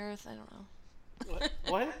roamed the earth. I don't know.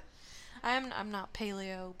 What? I'm not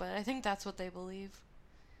paleo, but I think that's what they believe.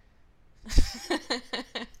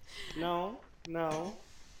 No, no.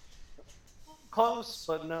 Close,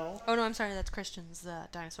 but no. Oh no, I'm sorry. That's Christians.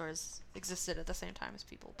 Dinosaurs existed at the same time as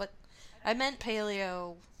people, but I meant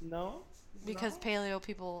paleo No, because no. paleo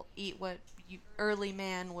people eat what early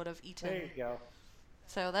man would have There eaten. you go.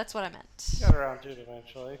 So that's what I meant. Got around to it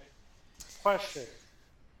eventually. Question: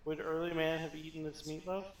 would early man have eaten this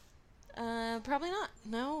meatloaf? Probably not.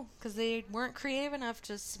 No, because they weren't creative enough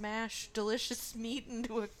to smash delicious meat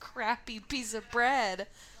into a crappy piece of bread.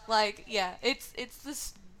 Like, yeah, it's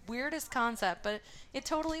this weirdest concept, but it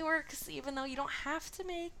totally works. Even though you don't have to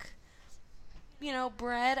make,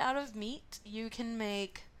 bread out of meat, you can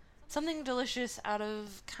make something delicious out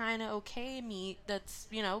of kind of okay meat that's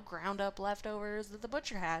ground up leftovers that the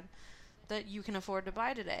butcher had that you can afford to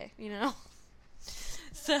buy today.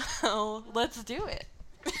 So let's do it.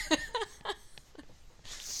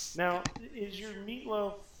 Now, is your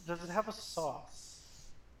meatloaf? Does it have a sauce?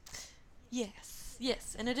 Yes,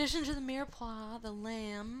 yes. In addition to the mirepoix, the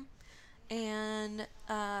lamb, and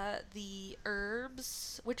the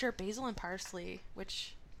herbs, which are basil and parsley,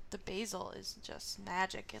 which the basil is just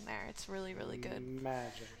magic in there. It's really, really good.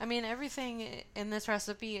 Magic. I mean, everything in this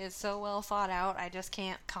recipe is so well thought out, I just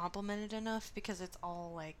can't compliment it enough because it's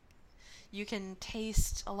all like you can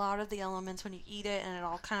taste a lot of the elements when you eat it, and it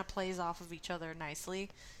all kind of plays off of each other nicely.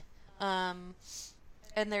 Um,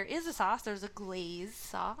 and there is a sauce. There's a glaze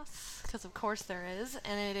sauce, because of course there is,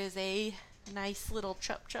 and it is a nice little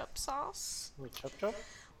chup chup sauce. Little chup chup?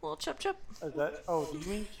 Little chup chup. Is that? Oh, do you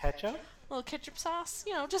mean ketchup? Little ketchup sauce.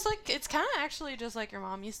 Just like it's kind of actually just like your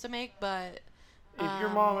mom used to make, but If your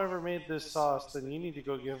mom ever made this sauce, then you need to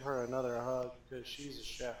go give her another hug because she's a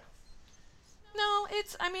chef. no,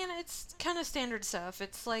 it's kind of standard stuff.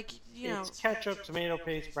 It's like It's ketchup, tomato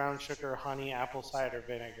paste, brown sugar, honey, apple cider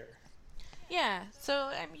vinegar. yeah.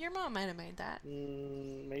 So your mom might have made that.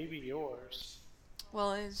 Maybe yours.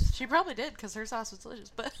 Well, she probably did because her sauce was delicious,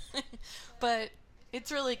 but but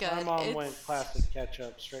it's really good. My mom went classic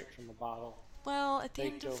ketchup straight from the bottle, Well, at the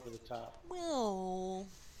end baked of over the top. well,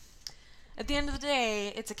 at the end of the day,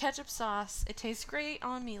 it's a ketchup sauce. It tastes great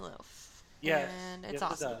on meatloaf, Yes, and it's yes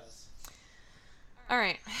awesome. it does. All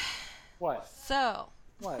right, What? so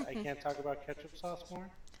What? I can't talk about ketchup sauce more?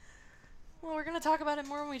 Well, we're gonna talk about it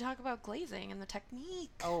more when we talk about glazing and the technique.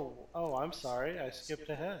 Oh, I'm sorry. I skipped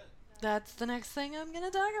ahead. That's the next thing I'm gonna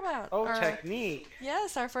talk about. Oh, technique.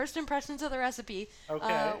 Yes, our first impressions of the recipe.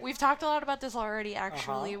 Okay. We've talked a lot about this already. Uh-huh.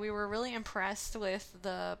 Actually, we were really impressed with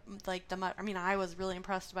I mean, I was really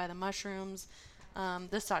impressed by the mushrooms, the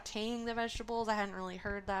sautéing the vegetables. I hadn't really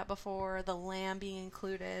heard that before. The lamb being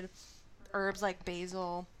included, herbs like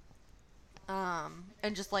basil,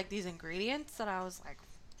 and just like these ingredients that I was like,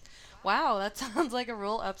 wow, that sounds like a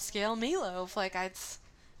real upscale meatloaf.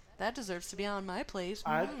 That deserves to be on my plate.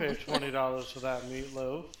 I'd pay $20 for that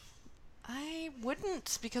meatloaf. I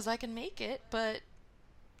wouldn't because I can make it, but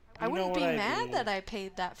I You know wouldn't what be I mad mean. that I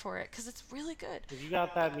paid that for it because it's really good. If you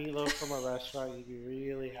got that meatloaf from a restaurant, you'd be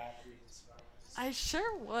really happy and surprised. I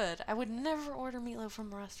sure would. I would never order meatloaf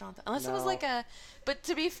from a restaurant unless it was No. But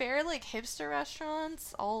to be fair, like hipster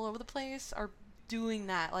restaurants all over the place are doing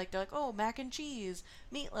that. Like they're like, oh, mac and cheese,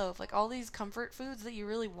 meatloaf, like all these comfort foods that you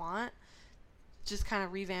really want. Just kind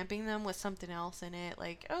of revamping them with something else in it.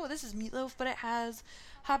 Like, oh, this is meatloaf, but it has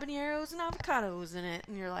habaneros and avocados in it.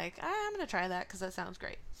 And you're like, I'm going to try that because that sounds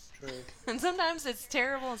great. True. And sometimes it's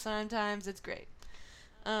terrible and sometimes it's great.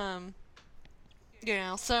 Um,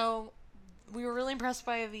 so we were really impressed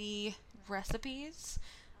by the recipes.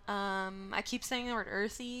 I keep saying the word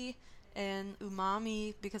earthy and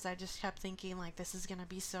umami because I just kept thinking, like, this is going to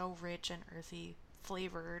be so rich and earthy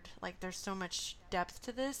flavored. Like, there's so much depth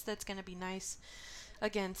to this that's going to be nice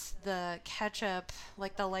against the ketchup,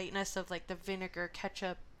 like the lightness of like the vinegar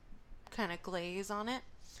ketchup kind of glaze on it.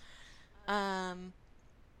 Um,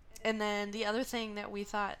 and then the other thing that we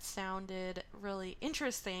thought sounded really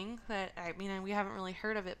interesting, that I mean, we haven't really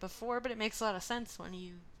heard of it before, but it makes a lot of sense when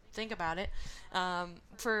you think about it.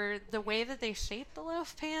 For the way that they shape the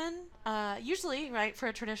loaf pan, usually, right, for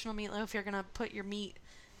a traditional meatloaf, you're gonna put your meat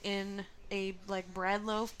in a like bread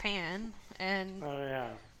loaf pan and Oh, yeah.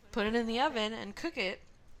 put it in the oven and cook it.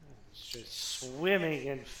 It's just swimming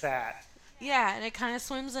in fat. Yeah, and it kind of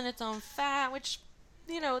swims in its own fat, which,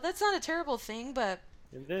 that's not a terrible thing, but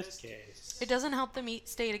In this case. it doesn't help the meat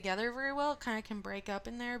stay together very well. It kind of can break up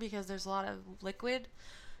in there because there's a lot of liquid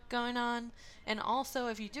going on. And also,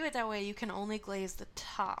 if you do it that way, you can only glaze the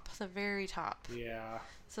top, the very top. Yeah.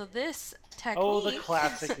 So this technique. Oh, the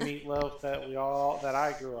classic meatloaf that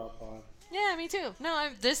I grew up on. Yeah, me too. No,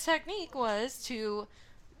 this technique was to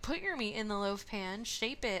put your meat in the loaf pan,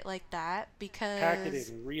 shape it like that Pack it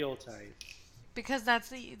in real tight. because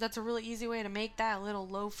that's a really easy way to make that little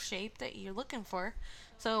loaf shape that you're looking for.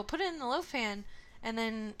 So put it in the loaf pan and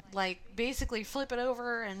then like basically flip it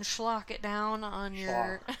over and schlock it down on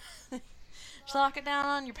your schlock it down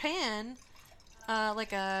on your pan,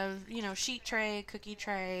 like a sheet tray, cookie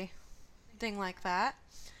tray, thing like that,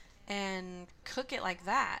 and cook it like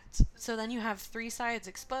that. So then you have three sides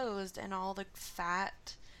exposed and all the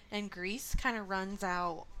fat and grease kind of runs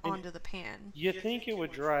out onto the pan. You think it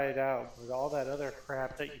would dry it out, but all that other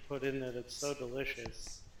crap that you put in there that's so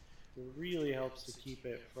delicious, it really helps to keep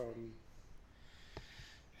it from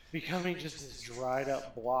becoming just this dried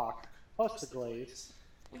up block. Plus the glaze.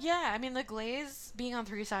 Yeah, I mean the glaze being on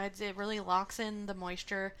three sides, it really locks in the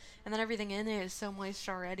moisture, and then everything in it is so moist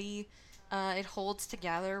already. It holds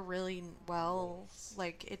together really well.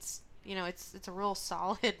 Like it's a real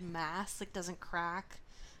solid mass. It doesn't crack.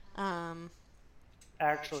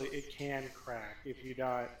 Actually, it can crack if you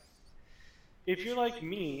don't. If you're like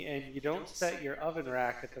me and you don't set your oven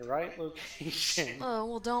rack at the right location. Oh,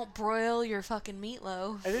 well, don't broil your fucking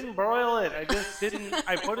meatloaf. I didn't broil it. I just didn't.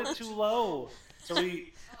 I put it too low. So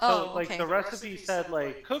Okay. the recipe said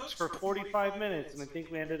like cooks for 45 minutes, and I think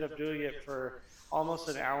we ended up doing it for almost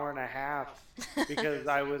an hour and a half because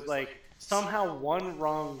I was like somehow one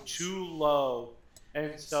rung too low,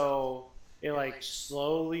 and so it like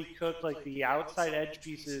slowly cooked. Like the outside edge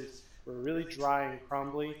pieces were really dry and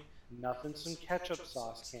crumbly. Nothing some ketchup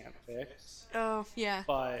sauce can't fix. Oh, yeah.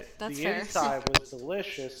 But That's the fair. inside was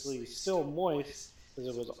deliciously still moist because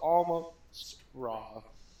it was almost raw,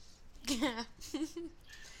 Yeah.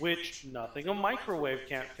 which nothing a microwave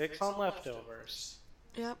can't fix on leftovers.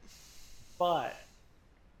 Yep. But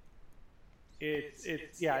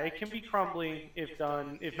it can be crumbly if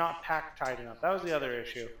not packed tight enough. That was the other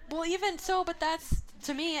issue. Well, even so, but that's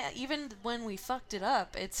to me. Even when we fucked it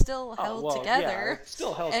up, it still held Yeah, together it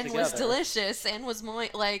still held and together. was delicious and was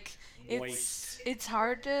like Moist. it's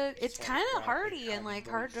hard to it's So kind of crappy, hearty and how like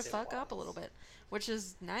hard to moist it fuck up a was. little bit, which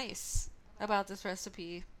is nice about this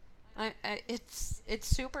recipe. It's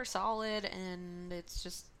super solid and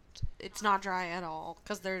it's not dry at all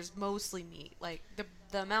because there's mostly meat. Like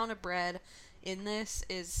the amount of bread in this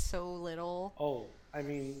is so little. Oh, I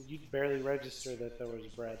mean, you'd barely register that there was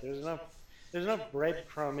bread. There's enough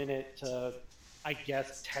breadcrumb in it to, I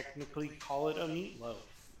guess, technically call it a meatloaf.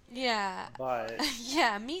 Yeah. But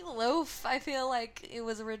Yeah, meatloaf, I feel like it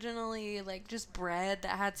was originally like just bread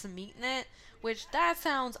that had some meat in it, which that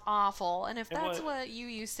sounds awful. And if it that's was what you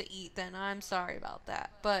used to eat, then I'm sorry about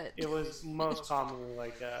that. But it was most commonly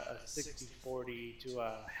like a 60-40 to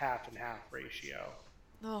a half and half ratio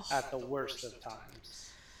ugh. at the worst of times.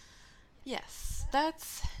 Yes,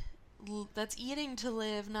 that's eating to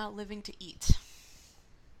live, not living to eat.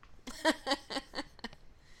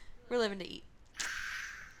 We're living to eat.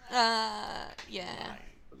 Yeah.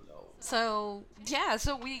 Mind blown. So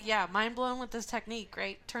mind blown with this technique,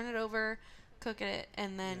 right? Turn it over, cook it,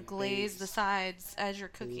 and And then then glaze the sides as you're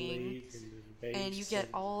cooking, glaze and then and you base get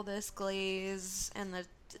and all this glaze, and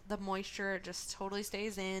the moisture just totally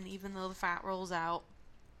stays in, even though the fat rolls out.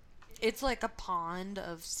 It's like a pond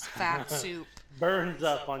of fat soup burns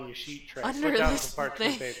up on your sheet tray. under Put down this some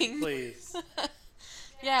parchment thing. paper, please.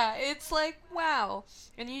 Yeah, it's like, wow.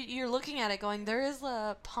 And you're looking at it going, there is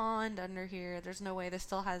a pond under here. There's no way this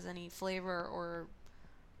still has any flavor or,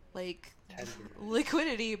 like, Tender.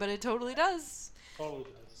 liquidity, but it totally does. Totally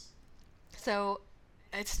does. So,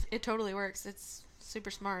 it totally works. It's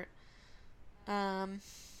super smart.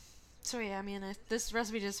 So yeah, I mean, this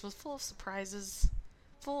recipe just was full of surprises.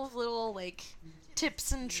 Full of little, like,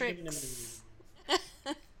 tips and tricks.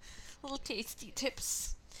 Little tasty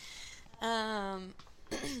tips. Yeah.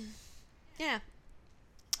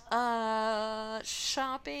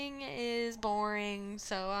 Shopping is boring,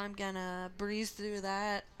 so I'm gonna breeze through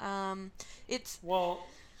that. It's Well,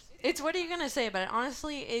 what are you gonna say about it?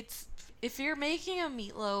 Honestly, it's if you're making a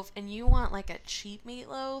meatloaf and you want like a cheap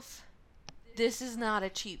meatloaf, this is not a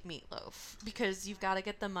cheap meatloaf because you've got to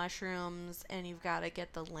get the mushrooms and you've got to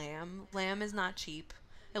get the lamb. Lamb is not cheap,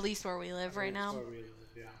 at least where we live right now. where we live,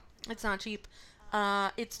 yeah. It's not cheap.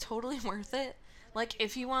 It's totally worth it. Like,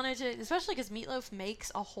 if you wanted to, especially because Meatloaf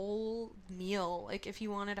makes a whole meal. Like, if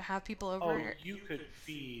you wanted to have people over. Oh, you could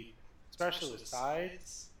feed, especially with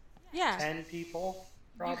sides, Yeah. 10 people,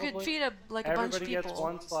 probably. You could feed a bunch of Everybody people. gets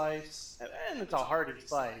one slice, and it's a hearty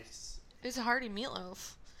slice. It's a hearty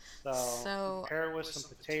meatloaf. So pair it with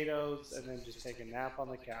some potatoes, and then just take a nap on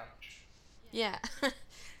the couch. Yeah.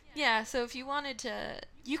 Yeah, so if you wanted to,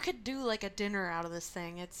 you could do like a dinner out of this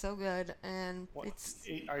thing. It's so good, and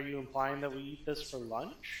Are you implying that we eat this for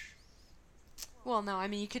lunch? Well, no, I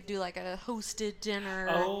mean you could do like a hosted dinner.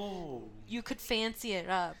 Oh. You could fancy it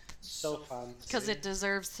up. So fancy. Because it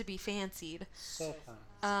deserves to be fancied. So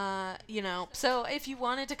fancy. So if you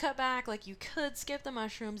wanted to cut back, like you could skip the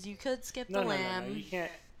mushrooms, you could skip the lamb. No, you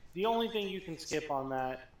can't. The only thing you can skip on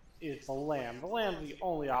that is the lamb. The lamb's the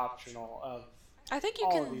only optional of I think you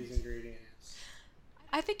all can. of these ingredients.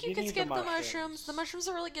 I think you can skip the mushrooms. The mushrooms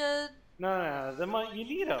are really good. No. You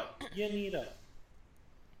need them. You need them.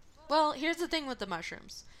 Well, here's the thing with the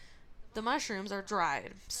mushrooms. The mushrooms are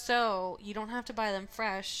dried, so you don't have to buy them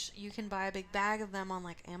fresh. You can buy a big bag of them on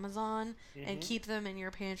like Amazon and keep them in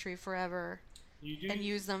your pantry forever. And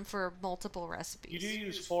use them for multiple recipes. You do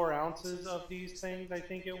use 4 ounces of these things, I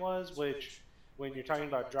think it was, which, when you're talking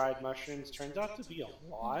about dried mushrooms, turns out to be a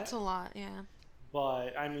lot. It's a lot, yeah.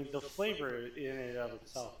 But, I mean, the flavor in and of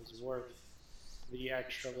itself is worth the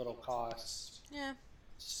extra little cost. Yeah.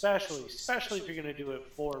 Especially if you're going to do it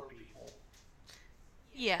for people.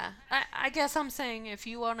 Yeah. I guess I'm saying if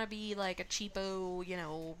you want to be like a cheapo,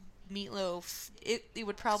 meatloaf, it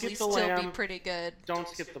would probably still be pretty good. Don't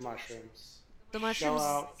skip the mushrooms. The mushrooms.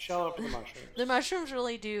 Shell out for the mushrooms. The mushrooms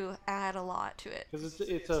really do add a lot to it. Because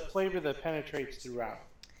it's a flavor that penetrates throughout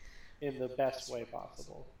in the best way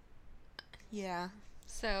possible. Yeah.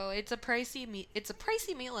 So it's a pricey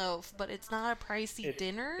meatloaf, but it's not a pricey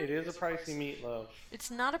dinner. It is a pricey meatloaf. It's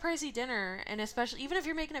not a pricey dinner, and especially even if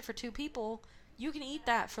you're making it for 2 people, you can eat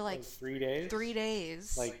that for like 3 days. 3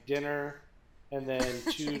 days. Like dinner, and then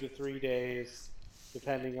 2 to 3 days,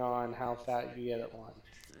 depending on how fat you get at lunch.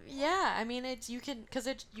 Yeah, I mean you can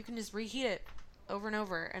just reheat it over and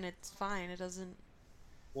over, and it's fine. It doesn't.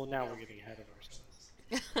 Well, now we're getting ahead of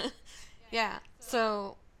ourselves. Yeah.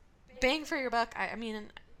 So, bang for your buck. I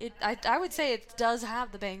would say it does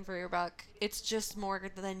have the bang for your buck. It's just more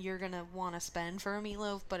than you're gonna want to spend for a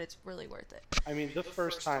meatloaf, but it's really worth it. I mean, the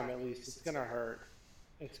first time at least, it's gonna hurt.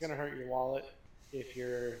 It's gonna hurt your wallet if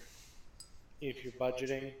you're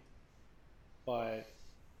budgeting, but.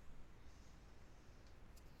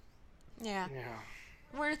 Yeah.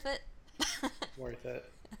 Worth it. Worth it.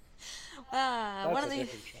 One of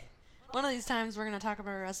these times we're gonna talk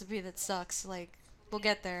about a recipe that sucks. Like, we'll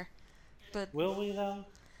get there. But will we though?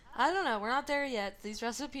 I don't know. We're not there yet. These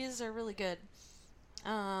recipes are really good.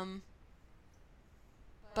 Um,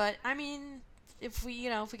 but I mean, if we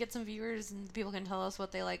get some viewers and people can tell us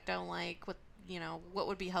what they like, don't like, what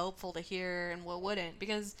would be helpful to hear and what wouldn't,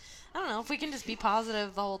 because I don't know if we can just be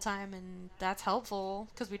positive the whole time and that's helpful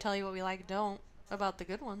because we tell you what we like and don't about the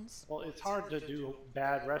good ones. Well, it's hard to do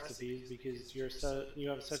bad recipes because you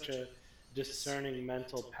have such a discerning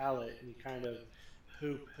mental palate, and you kind of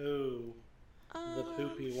poo-poo the Um,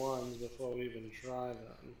 poopy ones before we even try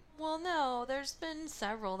them. well, no, there's been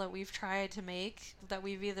several that we've tried to make that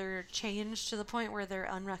we've either changed to the point where they're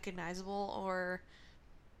unrecognizable or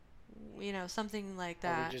something like Or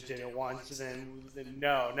we that. just did it once and then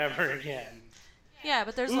no, never again. Yeah,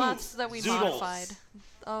 but there's Ooh, lots that we modified. zoodles.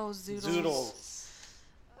 Oh, zoodles. Zoodles.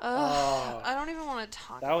 Ugh, Oh, I don't even want to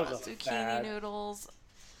talk that was about a zucchini fad. noodles.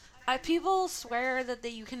 People swear that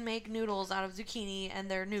you can make noodles out of zucchini and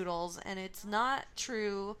they're noodles, and it's not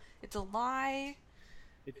true. It's a lie.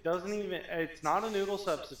 It doesn't even. It's not a noodle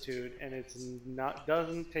substitute, and it's not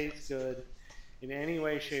doesn't taste good in any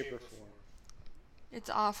way, shape, or form. It's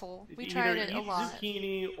awful. We Either tried it a eat lot.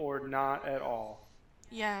 zucchini or not at all.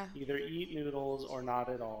 Yeah, Either eat noodles or not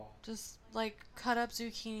at all. just like cut up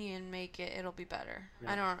zucchini and make it. It'll be better.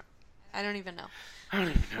 Yeah. I don't even know. I don't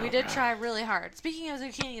even know. We did try really hard. Speaking of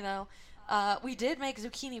zucchini, though, we did make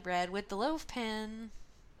zucchini bread with the loaf pan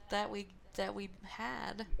that we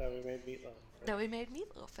had That we made meatloaf. that we made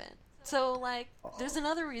meatloaf in. So like, there's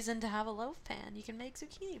another reason to have a loaf pan. You can make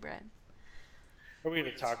zucchini bread. Are we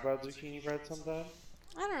going to talk about zucchini bread sometime?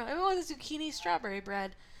 I don't know. It was zucchini strawberry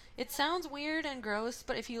bread. It sounds weird and gross,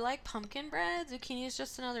 but if you like pumpkin bread, zucchini is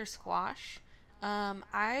just another squash.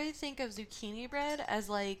 I think of zucchini bread as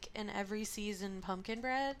like an every season pumpkin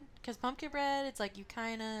bread, because pumpkin bread, it's like you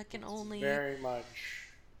kind of can only. Very much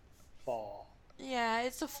fall. Yeah,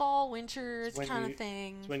 it's a fall winter It's when kind you- of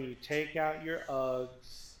thing. It's when you take out your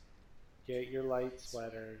Uggs, get your light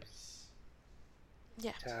sweaters,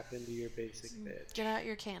 Yeah. tap into your basic bitch. Get out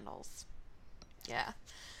your candles. Yeah.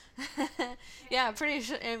 Yeah,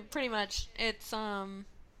 pretty much. It's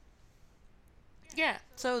yeah.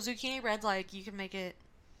 So zucchini bread, like, you can make it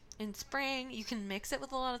in spring. You can mix it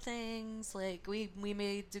with a lot of things. Like we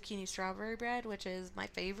made zucchini strawberry bread, which is my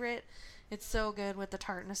favorite. It's so good with the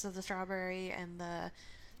tartness of the strawberry, and the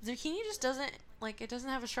zucchini just doesn't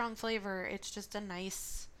have a strong flavor. It's just a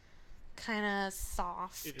nice kind of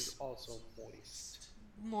soft, It is also moist.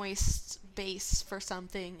 moist base for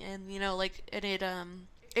something, and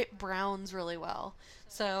it browns really well.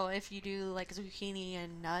 So if you do like zucchini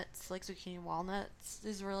and nuts, like zucchini walnuts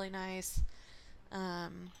is really nice.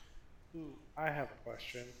 Ooh, I have a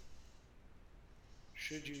question.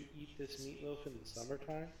 Should you eat this meatloaf in the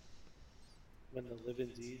summertime? When the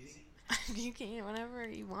living's easy? You can eat whenever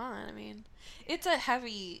you want. I mean, this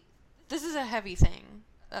is a heavy thing.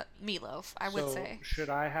 Meatloaf, I would say. Should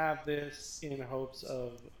I have this in hopes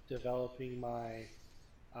of developing my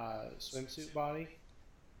swimsuit body?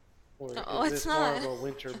 Or No, is it's this more not. of a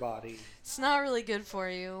winter body? It's not really good for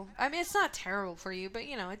you. I mean, it's not terrible for you, but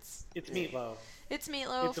It's meatloaf. it's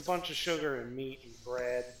meatloaf. It's a bunch of sugar and meat and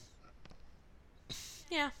bread.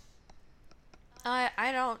 Yeah.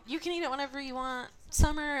 I don't. You can eat it whenever you want.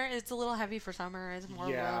 Summer, it's a little heavy for summer. It's more of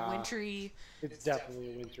Yeah. a wintry It's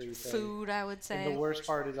definitely a wintry thing. food, I would And say. the worst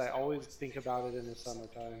part is I always think about it in the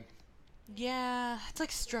summertime. Yeah, it's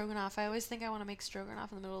like stroganoff. I always think I want to make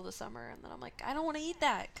stroganoff in the middle of the summer, and then I'm like, I don't want to eat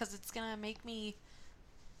that because it's gonna make me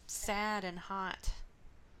sad and hot.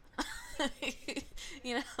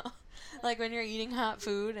 You know, like when you're eating hot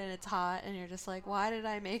food and it's hot, and you're just like, why did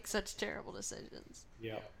I make such terrible decisions?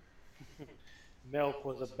 Yep. Milk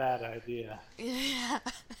was a bad idea. Yeah,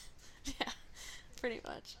 yeah, pretty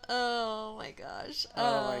much. Oh my gosh.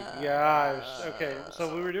 Oh my gosh. Okay,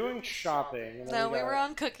 so we were doing shopping. And then No, we were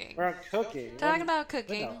on cooking. We're on cooking. Talking about When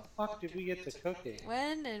cooking. the fuck did we get to cooking?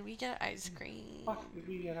 When did we get ice cream? Fuck did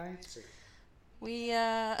we get ice cream? We,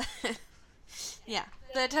 yeah,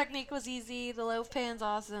 the technique was easy. The loaf pan's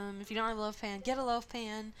awesome. If you don't have a loaf pan, get a loaf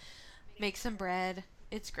pan. Make some bread.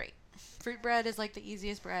 It's great. Fruit bread is like the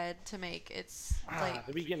easiest bread to make. It's like,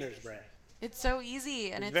 The beginner's bread. it's so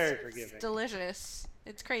easy and It's it's very forgiving. delicious.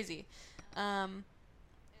 It's crazy. And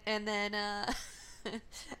then,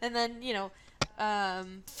 and then,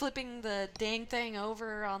 flipping the dang thing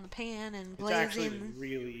over on the pan and It's actually glazing.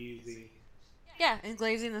 really easy. Yeah, and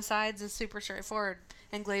glazing the sides is super straightforward.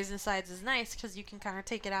 And glazing the sides is nice because you can kind of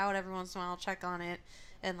take it out every once in a while, check on it,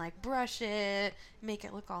 and like brush it, make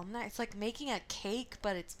it look all nice. It's like making a cake,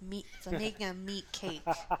 but it's meat. It's like making a meat cake,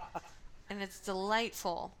 and it's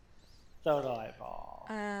delightful. So delightful.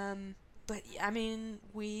 But I mean,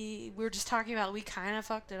 we were just talking about we kind of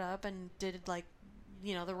fucked it up and did like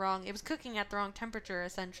the wrong. It was cooking at the wrong temperature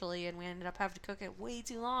essentially, and we ended up having to cook it way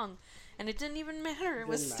too long, and it didn't even matter. It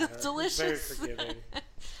was still delicious. Very forgiving.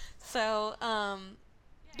 So,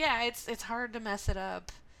 yeah, it's hard to mess it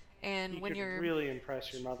up, and you when could you're really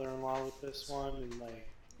impress your mother-in-law with this one, and like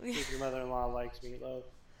if your mother-in-law likes meatloaf.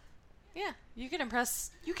 Yeah, you can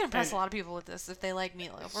impress a lot of people with this if they like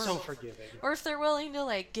meatloaf. So forgiving. Or if they're willing to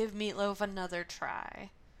like give meatloaf another try.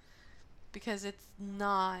 Because it's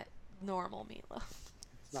not normal meatloaf.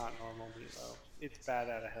 It's not normal meatloaf. It's bad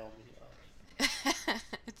out of hell meatloaf.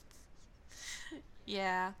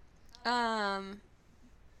 Yeah.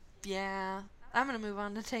 Yeah. I'm gonna move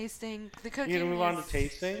on to tasting. The cooking. You're gonna move on to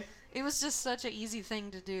tasting? It was just such an easy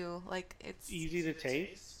thing to do. Like it's easy to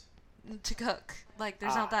taste? To cook. Like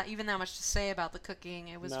there's not that much to say about the cooking.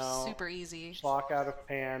 It was super easy. Schlock out of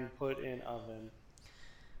pan, put in oven.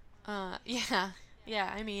 Yeah.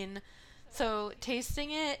 Yeah, I mean, so tasting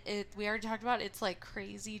it, we already talked about it's like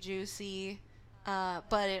crazy juicy,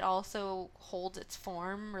 but it also holds its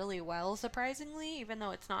form really well, surprisingly, even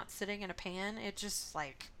though it's not sitting in a pan. It just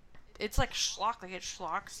it's like schlock, like it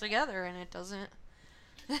schlocks together and it doesn't.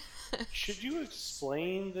 Should you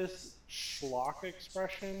explain this schlock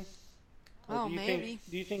expression? Or maybe.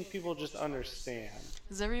 Do you think people just understand?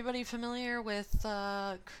 Is everybody familiar with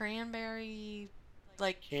cranberry,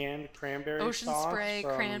 like canned cranberry ocean sauce spray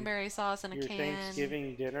from cranberry sauce in a your can?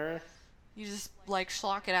 Thanksgiving dinner? You just like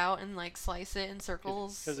schlock it out and like slice it in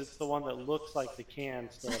circles. Because it's the one that looks like the can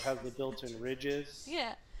still. It has the built-in ridges.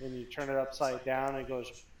 Yeah. Then you turn it upside down and it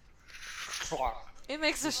goes schlock. It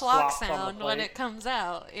makes a schlock sound when it comes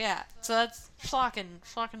out. Yeah. So that's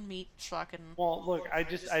schlocking meat, schlocking. Well, look, I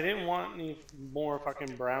didn't want any more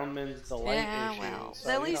fucking Brownman's Delight issues. Well, so,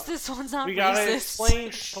 at least this one's not racist. We gotta explain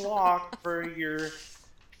schlock for your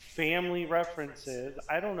family references.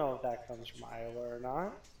 I don't know if that comes from Iowa or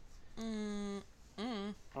not. I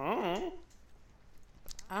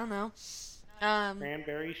don't know.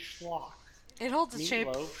 Cranberry schlock. It holds its shape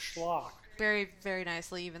Meatloaf schlock. very, very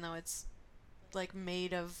nicely, even though it's like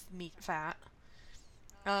made of meat fat.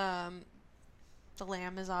 The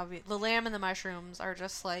lamb is obvious. The lamb and the mushrooms are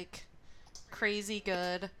just like crazy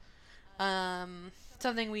good.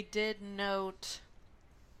 Something we did note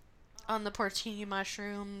on the porcini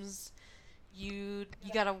mushrooms, you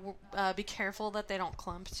gotta be careful that they don't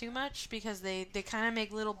clump too much because they kind of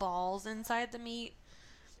make little balls inside the meat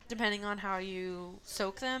depending on how you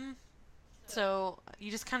soak them. So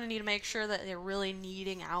you just kind of need to make sure that they're really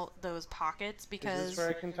kneading out those pockets because... Is this where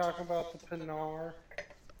I can talk about the panade?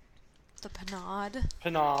 The panade?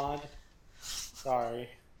 Panade. Sorry.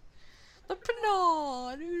 The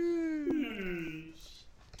panade!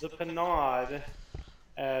 The panade,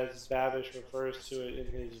 as Babish refers to it in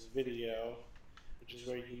his video, which is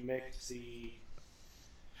where you mix the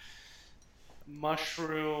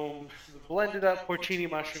mushroom, the blended up porcini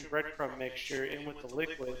mushroom breadcrumb mixture in with the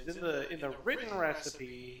liquids. In the written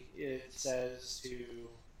recipe, it says to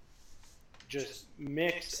just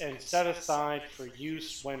mix and set aside for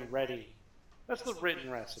use when ready. That's the written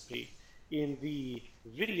recipe. In the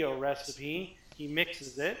video recipe, he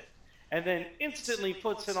mixes it and then instantly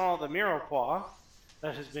puts in all the mirepoix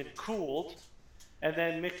that has been cooled and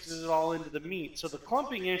then mixes it all into the meat. So the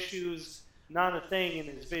clumping issues not a thing in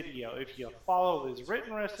his video. If you follow his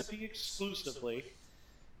written recipe exclusively,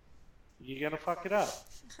 you're gonna fuck it up.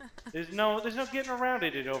 There's no getting around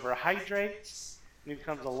it. It overhydrates and it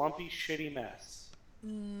becomes a lumpy, shitty mess.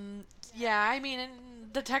 Yeah, I mean,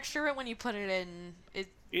 the texture of it when you put it in, it's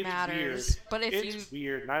matters. Weird. But it's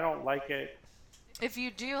weird, and I don't like it. If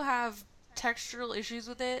you do have textural issues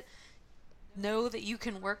with it, know that you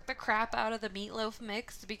can work the crap out of the meatloaf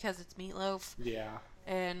mix because it's meatloaf. Yeah.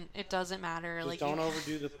 And it doesn't matter. Just like don't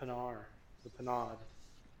overdo the panade. The panade.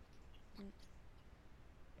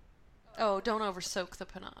 Oh, don't oversoak the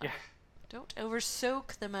panade. Yeah. Don't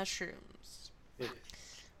oversoak the mushrooms. Yeah.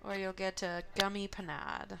 Or you'll get a gummy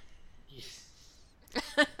panade. Yes.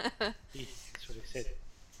 Yes, that's what I said.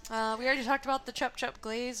 We already talked about the chup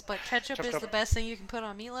glaze, but ketchup is Chup. the best thing you can put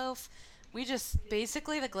on meatloaf. We just,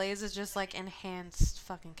 basically the glaze is just like enhanced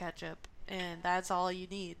fucking ketchup. And that's all you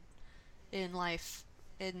need in life.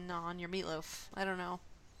 On your meatloaf. I don't know.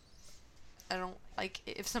 I don't like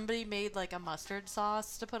if somebody made like a mustard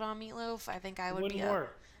sauce to put on meatloaf. I think I would be. I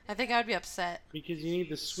think I would be upset because you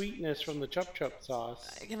need the sweetness from the chup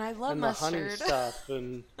sauce. And I love and mustard. the honey stuff,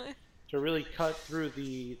 and to really cut through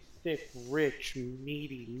the thick, rich,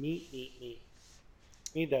 meaty meat.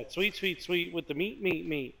 Need that sweet with the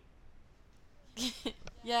meat.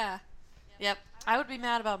 Yeah. Yep. I would be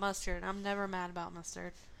mad about mustard. I'm never mad about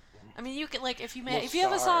mustard. I mean, you can like if you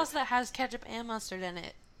have a sauce that has ketchup and mustard in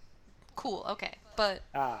it, Cool. Okay, but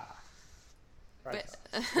Ah, fry but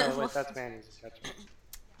sauce. No, wait, that's mayonnaise and ketchup.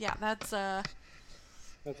 yeah, That's a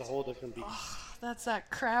whole different beast. that's that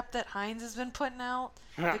crap that Heinz has been putting out.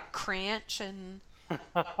 The cranch and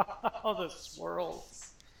Oh, the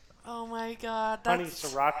swirls. oh my god, Honey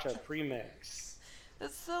sriracha premix.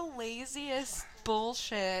 that's the laziest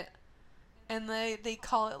bullshit. And they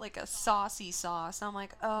call it like a saucy sauce. I'm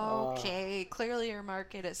like, Uh, okay, clearly your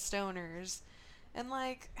market is stoners. And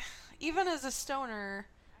like, even as a stoner,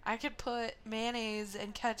 I could put mayonnaise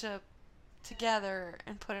and ketchup together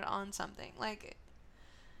and put it on something. Like,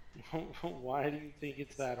 why do you think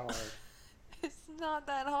it's that hard? it's not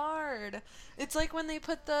that hard. It's like when they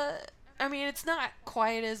put the. I mean, it's not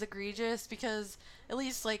quite as egregious because at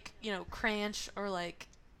least, like, Cranch or like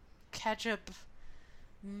ketchup,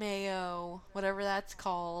 mayo, whatever that's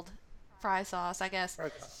called, fry sauce, I guess. Fry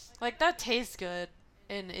sauce. Like, that tastes good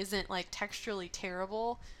and isn't, like, texturally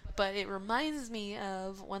terrible. But it reminds me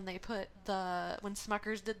of when when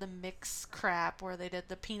Smuckers did the mix crap where they did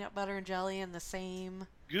the peanut butter and jelly in the same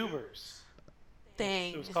Goobers.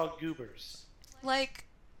 thing. It was called Goobers. Like,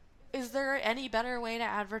 is there any better way to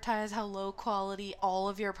advertise how low quality all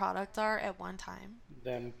of your products are at one time?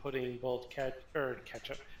 Them putting both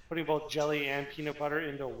ketchup, putting both jelly and peanut butter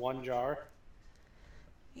into one jar.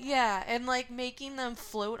 Yeah, and like making them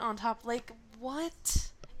float on top. Like, what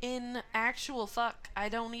in actual fuck? I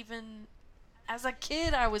don't even. As a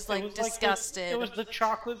kid, I was like disgusted. It was the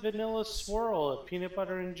chocolate vanilla swirl of peanut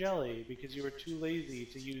butter and jelly because you were too lazy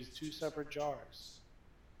to use two separate jars.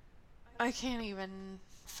 I can't even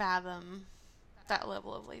fathom that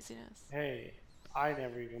level of laziness. Hey, I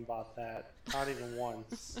never even bought that. Not even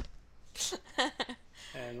once.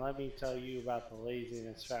 And let me tell you about the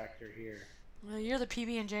laziness factor here. Well, you're the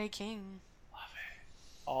PB&J king. Love it.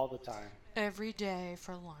 All the time. Every day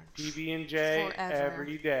for lunch. PB&J Forever.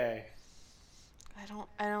 every day. I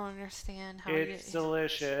don't understand how It's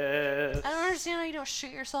delicious. I don't understand how you don't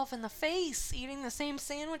shoot yourself in the face eating the same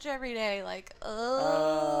sandwich every day. Like,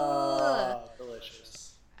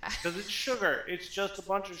 Delicious. Because it's sugar. It's just a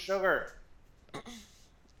bunch of sugar.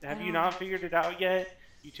 Have you not figured it out yet?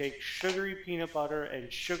 You take sugary peanut butter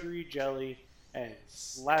and sugary jelly and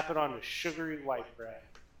slap it onto sugary white bread.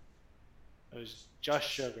 It was just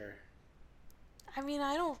sugar. I mean,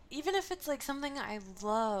 I don't. Even if it's like something I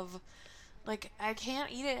love, like I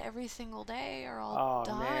can't eat it every single day or I'll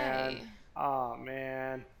die. Oh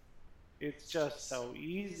man. It's just so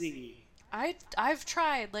easy. I've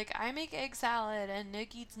tried. Like I make egg salad and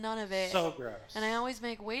Nick eats none of it. So gross. And I always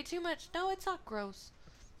make way too much. No, it's not gross.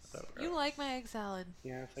 So gross. You like my egg salad.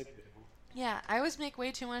 Yes, I do. Yeah, I always make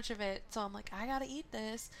way too much of it. So I'm like, I gotta eat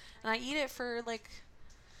this. And I eat it for like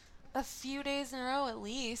a few days in a row at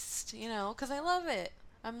least, because I love it.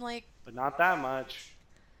 I'm like, But not that much.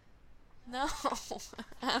 no.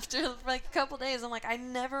 After like a couple days, I'm like, I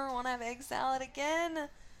never want to have egg salad again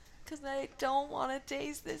because I don't want to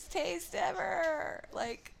taste this taste ever.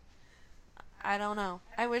 Like, I don't know.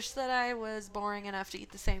 I wish that I was boring enough to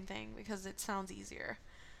eat the same thing because it sounds easier.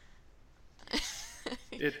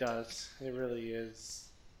 It does. It really is.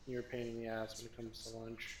 You're a pain in the ass when it comes to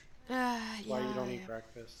lunch. That's why you don't eat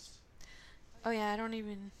breakfast. Oh yeah,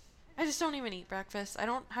 I just don't even eat breakfast. I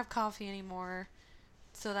don't have coffee anymore,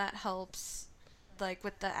 so that helps, like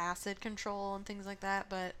with the acid control and things like that,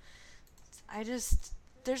 but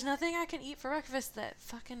there's nothing I can eat for breakfast that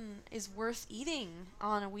fucking is worth eating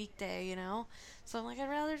on a weekday, So I'm like, I'd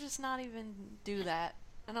rather just not even do that.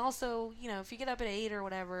 And also, if you get up at 8 or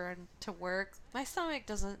whatever and to work, my stomach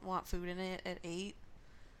doesn't want food in it at 8.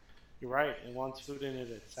 You're right. It wants food in it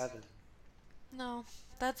at 7. No,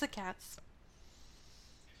 that's the cat's.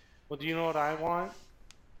 Well, do you know what I want?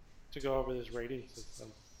 To go over this rating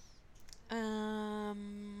system.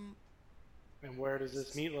 Um. And where does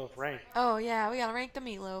this meatloaf rank? Oh yeah, we gotta rank the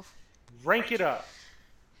meatloaf. Rank it up.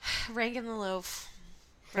 Ranking the loaf.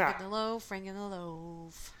 Ranking the loaf. Ranking the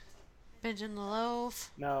loaf. Binging the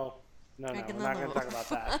loaf. No. We're Ranking not the going to loaf. talk about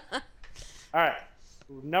that. All right.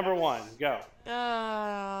 Number 1, go.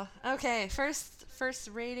 Okay. First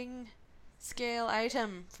rating scale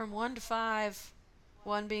item from 1 to 5.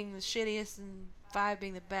 1 being the shittiest and 5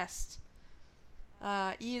 being the best.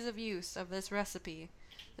 Ease of use of this recipe.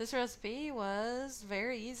 This recipe was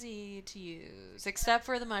very easy to use, except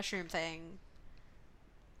for the mushroom thing.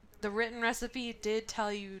 The written recipe did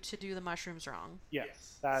tell you to do the mushrooms wrong.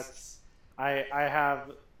 Yes, I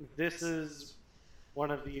have, this is one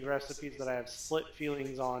of the recipes that I have split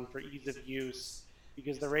feelings on for ease of use,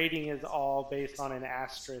 because the rating is all based on an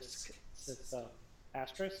asterisk system.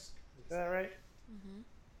 Asterisk? Is that right? Mm-hmm.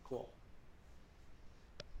 Cool.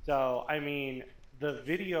 So, I mean, the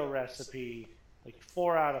video recipe, like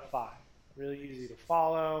 4 out of 5. Really easy to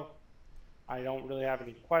follow. I don't really have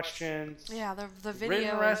any questions. Yeah, the Written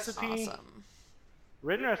video is recipe, awesome.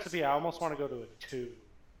 written recipe, I almost want to go to a 2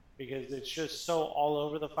 because it's just so all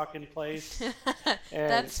over the fucking place. And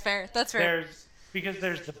That's fair. That's fair.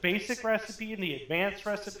 there's the basic recipe and the advanced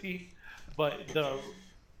recipe, but the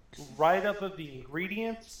write up of the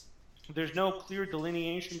ingredients, there's no clear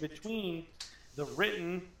delineation between the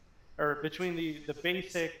written or between the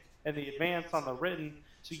basic and the advanced on the written.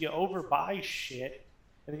 So you overbuy shit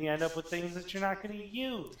and then you end up with things that you're not going to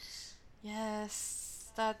use.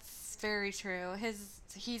 Yes, that's very true.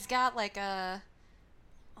 He's got like a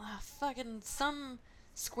fucking some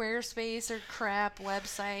Squarespace or crap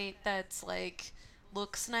website that's like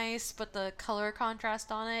looks nice, but the color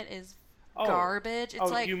contrast on it is garbage.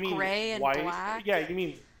 It's like You mean gray and white? black. Yeah, you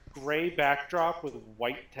mean gray backdrop with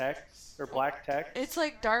white text or black text? It's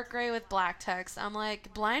like dark gray with black text. I'm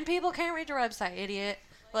like, blind people can't read your website, idiot.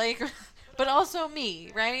 Like, but also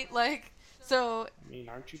me, right? Like, so. I mean,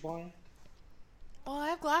 aren't you blind? Well, I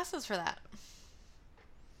have glasses for that.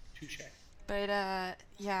 Touche. But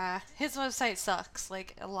yeah, his website sucks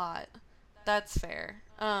like a lot. That's fair.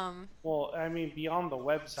 Well, I mean, beyond the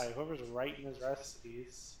website, whoever's writing his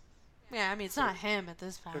recipes. Yeah, I mean, it's not him at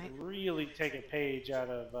this point. Could really take a page out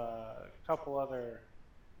of a couple other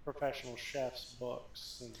professional chefs'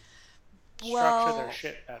 books and structure their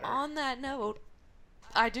shit better. On that note,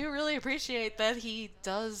 I do really appreciate that he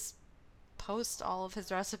does post all of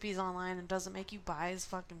his recipes online and doesn't make you buy his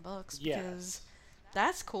fucking books because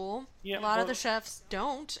that's cool. Yeah, a lot of the chefs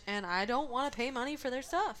don't, and I don't want to pay money for their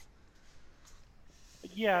stuff.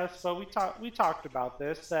 Yes, but we talked about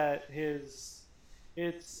this, that it's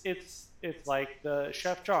like the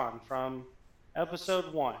Chef John from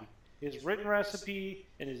episode 1. His written recipe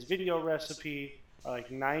and his video recipe are like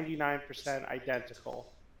 99%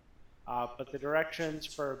 identical. But the directions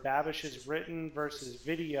for Babish's written versus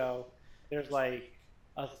video, there's like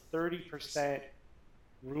a 30%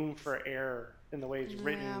 room for error in the way it's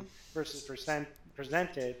written versus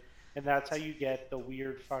presented, and that's how you get the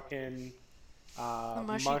weird fucking the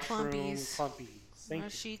mushroom clumpies.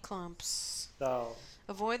 Mushy clumps. So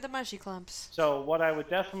avoid the mushy clumps. So what I would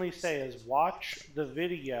definitely say is watch the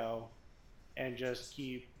video and just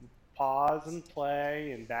keep pause and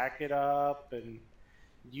play and back it up and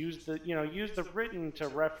use the written to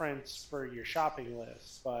reference for your shopping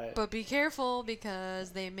list. But be careful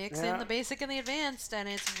because they mix in the basic and the advanced and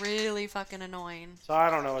it's really fucking annoying. So I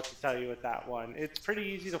don't know what to tell you with that one. It's pretty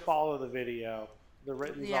easy to follow the video. The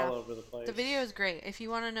written's all over the place. The video is great. If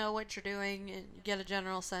you want to know what you're doing and get a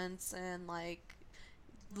general sense and like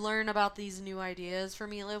learn about these new ideas for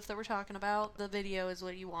Meatloaf that we're talking about, the video is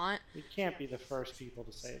what you want. We can't be the first people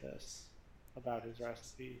to say this about his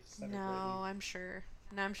recipes. No, I'm sure.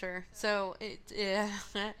 So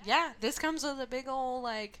yeah, this comes with a big old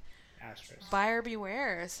like asterisk. Buyer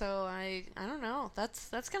beware. So I don't know.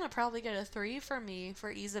 That's gonna probably get a 3 for me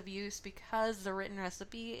for ease of use because the written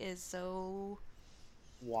recipe is so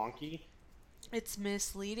wonky. It's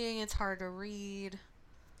misleading. It's hard to read.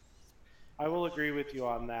 I will agree with you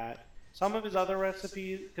on that. Some of his other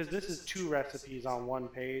recipes, because this is 2 recipes on one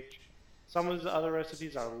page, some of his other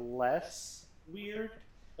recipes are less weird,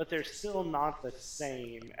 but they're still not the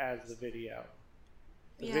same as the video.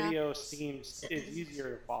 The video is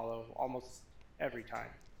easier to follow almost every time.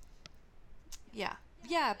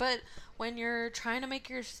 Yeah, but when you're trying to make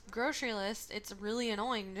your grocery list, it's really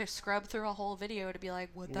annoying to scrub through a whole video to be like,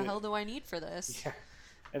 what the hell do I need for this? Yeah.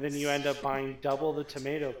 And then you end up buying double the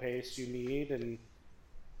tomato paste you need,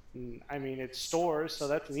 and I mean, it's stores, so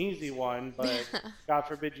that's an easy one, but God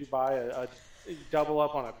forbid you buy a double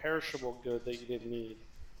up on a perishable good that you didn't need.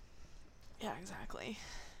 Yeah, exactly.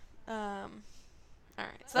 All right.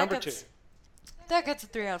 So Number 2. That gets a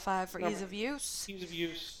 3 out of 5 for ease of use. Ease of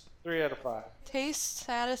use, 3 out of 5. Taste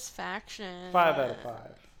satisfaction. 5 out of 5.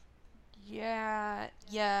 Yeah.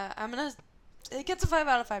 It gets a 5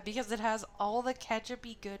 out of 5 because it has all the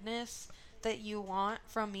ketchup-y goodness that you want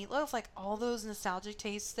from Meatloaf. Like, all those nostalgic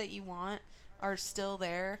tastes that you want are still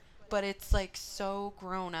there, but it's, like, so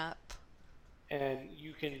grown up. And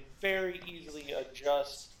you can very easily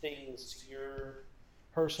adjust things to your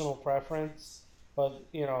personal preference, but,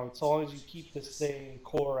 so long as you keep the same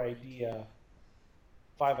core idea,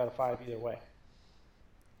 5 out of 5 either way.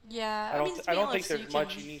 Yeah, I don't think there's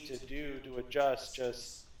much you need to do to adjust,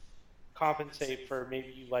 just compensate for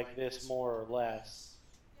maybe you like this more or less.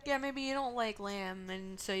 Yeah, maybe you don't like lamb,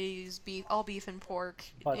 and so you use all beef and pork.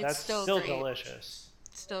 But it's that's still delicious.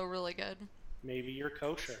 Still really good. Maybe you're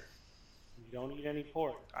kosher. You don't eat any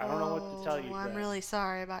pork. I don't know what to tell you. I'm really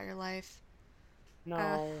sorry about your life. Uh,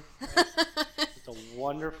 No, it's a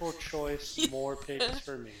wonderful choice. More pigs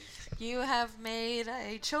for me. you have made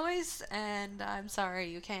a choice, and I'm sorry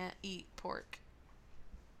you can't eat pork.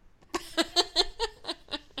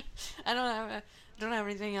 I don't have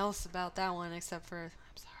anything else about that one except for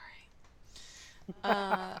I'm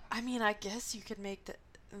sorry. I mean, I guess you could make the.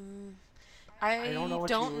 I don't know I what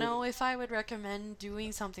you don't would know if I would recommend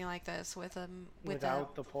doing something like this with a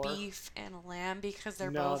without the pork. beef and a lamb because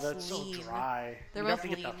they're No, both that's so lean. dry. They're You'd have both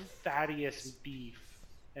to get the lean. fattiest beef,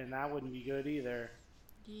 and that wouldn't be good either.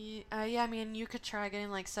 Yeah, I mean, you could try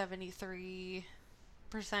getting like 73%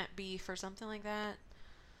 beef or something like that,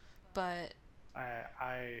 but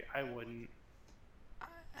I wouldn't.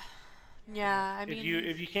 yeah, I mean,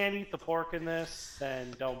 If you can't eat the pork in this,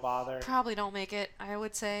 then don't bother. probably don't make it. I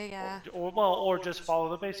would say, Or, yeah. or just follow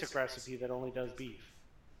the basic recipe that only does beef,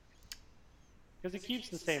 because it keeps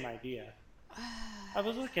the same idea. I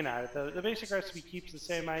was looking at it. The basic recipe keeps the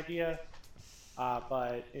same idea,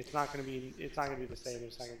 but it's not gonna be the same.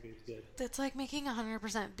 It's not gonna be as good. It's like making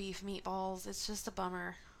 100% beef meatballs. It's just a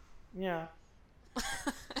bummer. Yeah,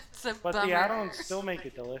 It's a but the bummer. add-ons still make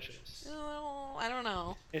it delicious. Oh, I don't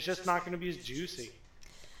know. It's just not gonna be as juicy.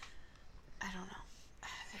 I don't know.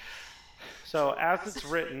 So as it's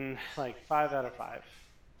written, like 5 out of 5,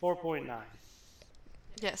 4.9.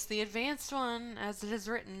 Yes, the advanced one, as it is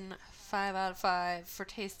written, 5 out of 5 for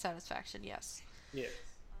taste satisfaction. Yes. Yeah.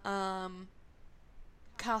 Um,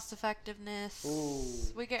 cost effectiveness.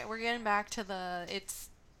 Ooh. We're getting back to the it's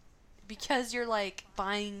because you're like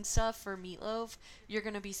buying stuff for Meatloaf, you're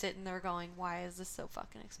gonna be sitting there going, "Why is this so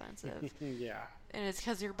fucking expensive?" Yeah. And it's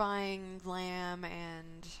because you're buying lamb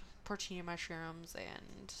and porcini mushrooms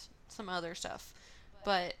and some other stuff.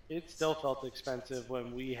 But It still felt expensive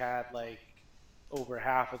when we had like over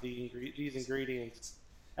half of these ingredients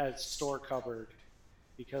as store cupboard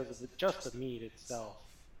because of just the meat itself.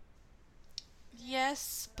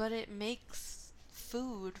 yes, but it makes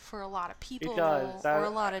food for a lot of people It does. or a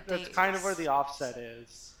lot of days. That's kind of where the offset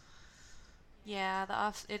is. Yeah,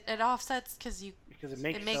 it offsets Because it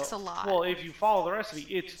makes a lot. Well, if you follow the recipe,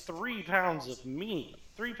 it's 3 pounds of meat.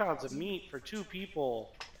 3 pounds of meat for 2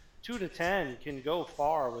 people, 2 to 10 can go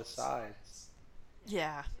far with sides.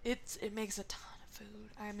 Yeah, it makes a ton of food.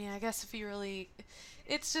 I mean, I guess if you really,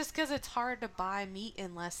 it's just because it's hard to buy meat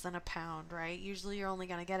in less than a pound, right? Usually you're only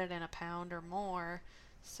gonna get it in a pound or more.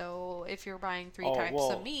 So if you're buying three types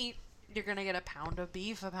of meat, you're gonna get a pound of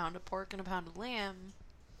beef, a pound of pork, and a pound of lamb.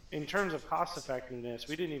 In terms of cost effectiveness,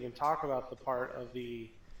 we didn't even talk about the part of the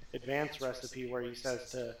advanced recipe where he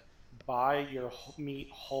says to buy your meat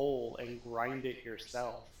whole and grind it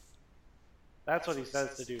yourself. That's what he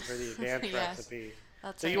says to do for the advanced Yeah, recipe.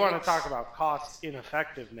 that's So it. you want to talk about cost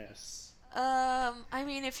ineffectiveness. I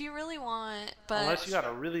mean, if you really want, but Unless you got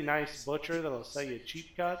a really nice butcher that'll sell you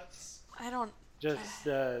cheap cuts. I don't. Just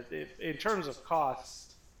in terms of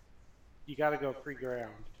cost, you got to go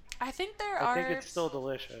pre-ground. I think I think it's still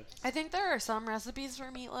delicious. I think there are some recipes for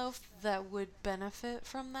meatloaf that would benefit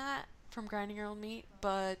from that, from grinding your own meat,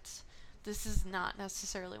 but this is not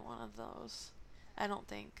necessarily one of those. I don't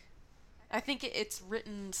think. I think it's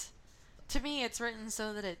written, to me, it's written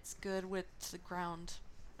so that it's good with the ground.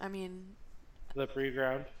 I mean, The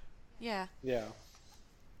pre-ground? yeah, Yeah.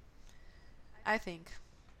 I think.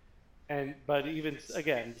 But even,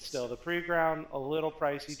 again, still, the pre-ground, a little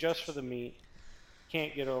pricey just for the meat.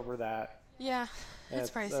 Can't get over that. Yeah, it's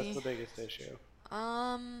pricey. That's the biggest issue.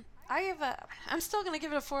 I'm still gonna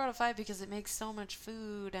give it a 4 out of 5 because it makes so much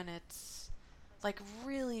food and it's like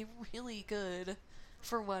really, really good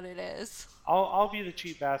for what it is. I'll be the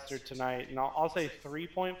cheap bastard tonight, and I'll say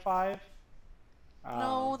 3.5.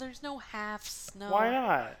 No, there's no halves. No. Why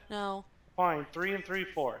not? No. Fine, 3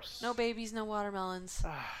 3/4. No babies, no watermelons.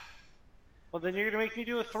 Well, then you're gonna make me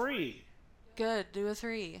do a 3. Good, do a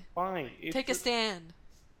 3. Fine. Take a stand.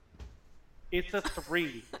 It's a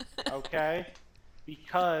 3, okay?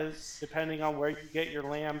 Because depending on where you get your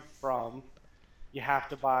lamb from, you have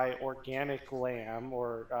to buy organic lamb,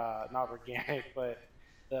 or not organic, but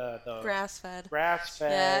the Grass-fed.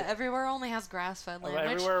 grass-fed. Yeah, everywhere only has grass-fed lamb.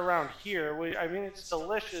 Everywhere around here, I mean, it's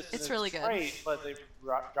delicious. It's and really good. Great, but they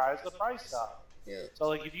drives the price up. Yeah. So,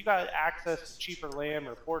 like, if you got access to cheaper lamb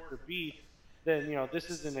or pork or beef, then this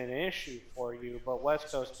isn't an issue for you. But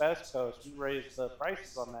West Coast, Best Coast, we raise the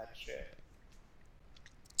prices on that shit.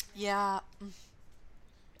 Yeah.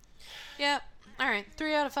 Yep. All right.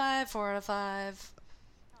 3 out of 5. 4 out of 5.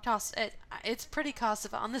 It's pretty cost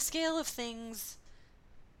effective on the scale of things.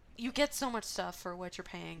 You get so much stuff for what you're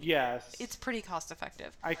paying. Yes. It's pretty cost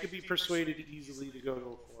effective. I could be persuaded easily to go to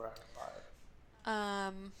a 4 out of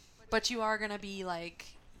 5. But you are gonna be like,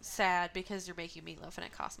 sad because you're making meatloaf and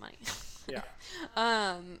it costs money. Yeah.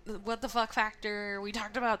 What the fuck factor? We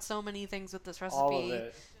talked about so many things with this recipe. All of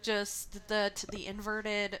it. Just the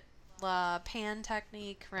inverted pan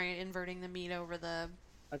technique, right? Inverting the meat over the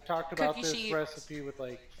I've talked about cookie this sheet. recipe with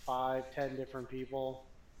like 5, 10 different people,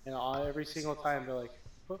 and every single time they're like,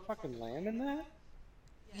 "You put fucking lamb in that?"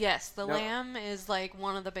 Yes, the No. lamb is like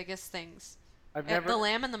one of the biggest things. I've The never,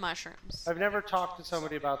 lamb and the mushrooms. I've never talked to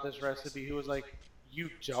somebody about this recipe who was like, "You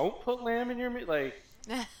don't put lamb in your meat?" Like,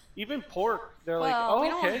 even pork. They're like, Well, "Oh, we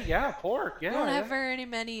don't- okay, yeah, pork, yeah." We don't have yeah. very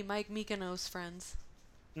many Mike Mykonos friends.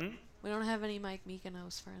 Hmm? We don't have any Mike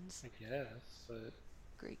Mykonos friends. I guess, but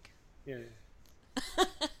Greek. yeah.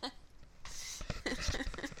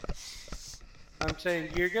 I'm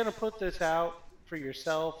saying you're gonna put this out for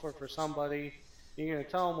yourself or for somebody. You're gonna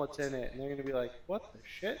tell them what's in it, and they're gonna be like, "What the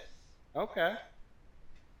shit?" Okay.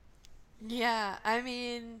 Yeah, I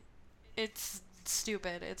mean, it's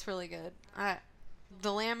stupid. It's really good.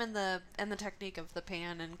 The lamb and the technique of the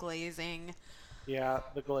pan and glazing. Yeah,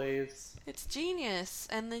 the glaze. It's genius.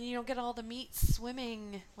 And then you don't get all the meat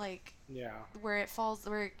swimming like Yeah. where it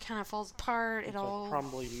kind of falls apart. It's a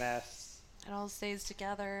crumbly mess. It all stays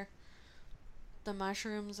together. The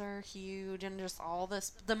mushrooms are huge and just all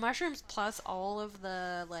the mushrooms plus all of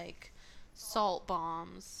the like salt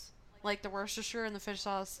bombs, like the Worcestershire and the fish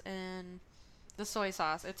sauce and the soy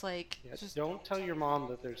sauce. It's like Yeah, just don't tell your mom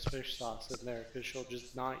that there's fish sauce in there because she'll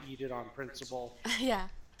just not eat it on principle. yeah.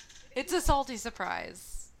 It's a salty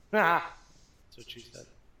surprise. That's what she said.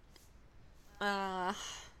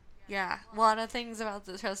 Yeah, a lot of things about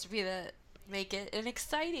this recipe that make it an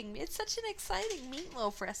exciting. It's such an exciting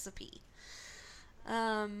meatloaf recipe.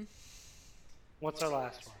 What's our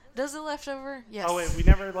last one? Does it leftover? Yes. Oh wait, we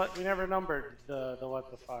never numbered the what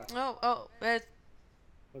the fuck.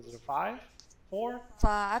 Was it a 5? 4?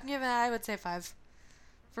 I would say 5.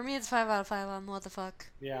 For me, it's 5 out of 5 on what the fuck.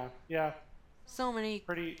 Yeah, yeah. So many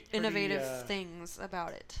Pretty innovative things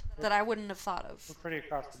about it that I wouldn't have thought of. We're pretty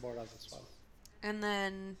across the board on this one. And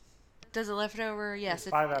then, does it leftover? Yes.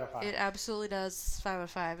 It's 5 out of 5. It absolutely does 5 out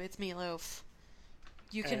of 5. It's meatloaf.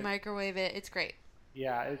 You can microwave it. It's great.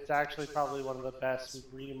 Yeah, it's actually probably one of the best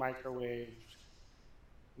re-microwaved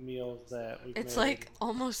meals that we've made. It's like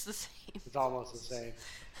almost the same. It's almost the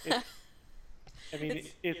same.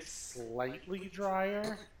 It's slightly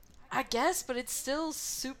drier. I guess, but it's still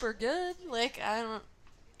super good. Like, I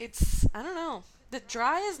don't know. The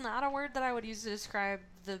dry is not a word that I would use to describe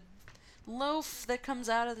the loaf that comes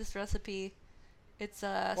out of this recipe. It's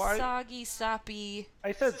a soggy, soppy.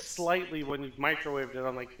 I said slightly when you microwaved it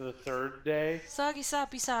on like the 3rd day. Soggy,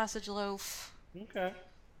 soppy sausage loaf. Okay.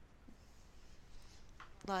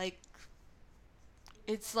 Like,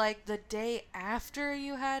 it's like the day after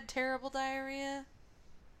you had terrible diarrhea.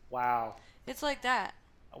 Wow. It's like that.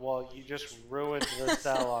 Well, you just ruined the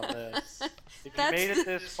sell on this. If you made it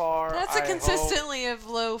this far, that's a consistently of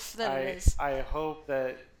loaf that it is. I hope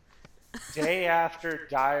that day after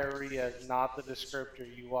diarrhea is not the descriptor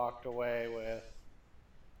you walked away with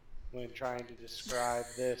when trying to describe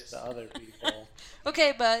this to other people.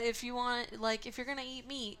 Okay, but if you want, like, if you're gonna eat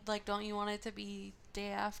meat, like, don't you want it to be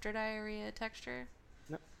day after diarrhea texture?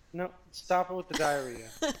 No, stop it with the diarrhea.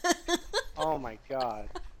 Oh my god.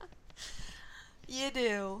 You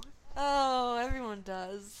do. Oh, everyone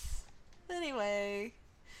does. Anyway,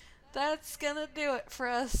 that's gonna do it for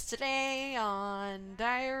us today on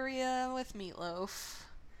Diarrhea with Meatloaf.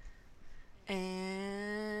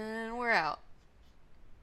 And we're out.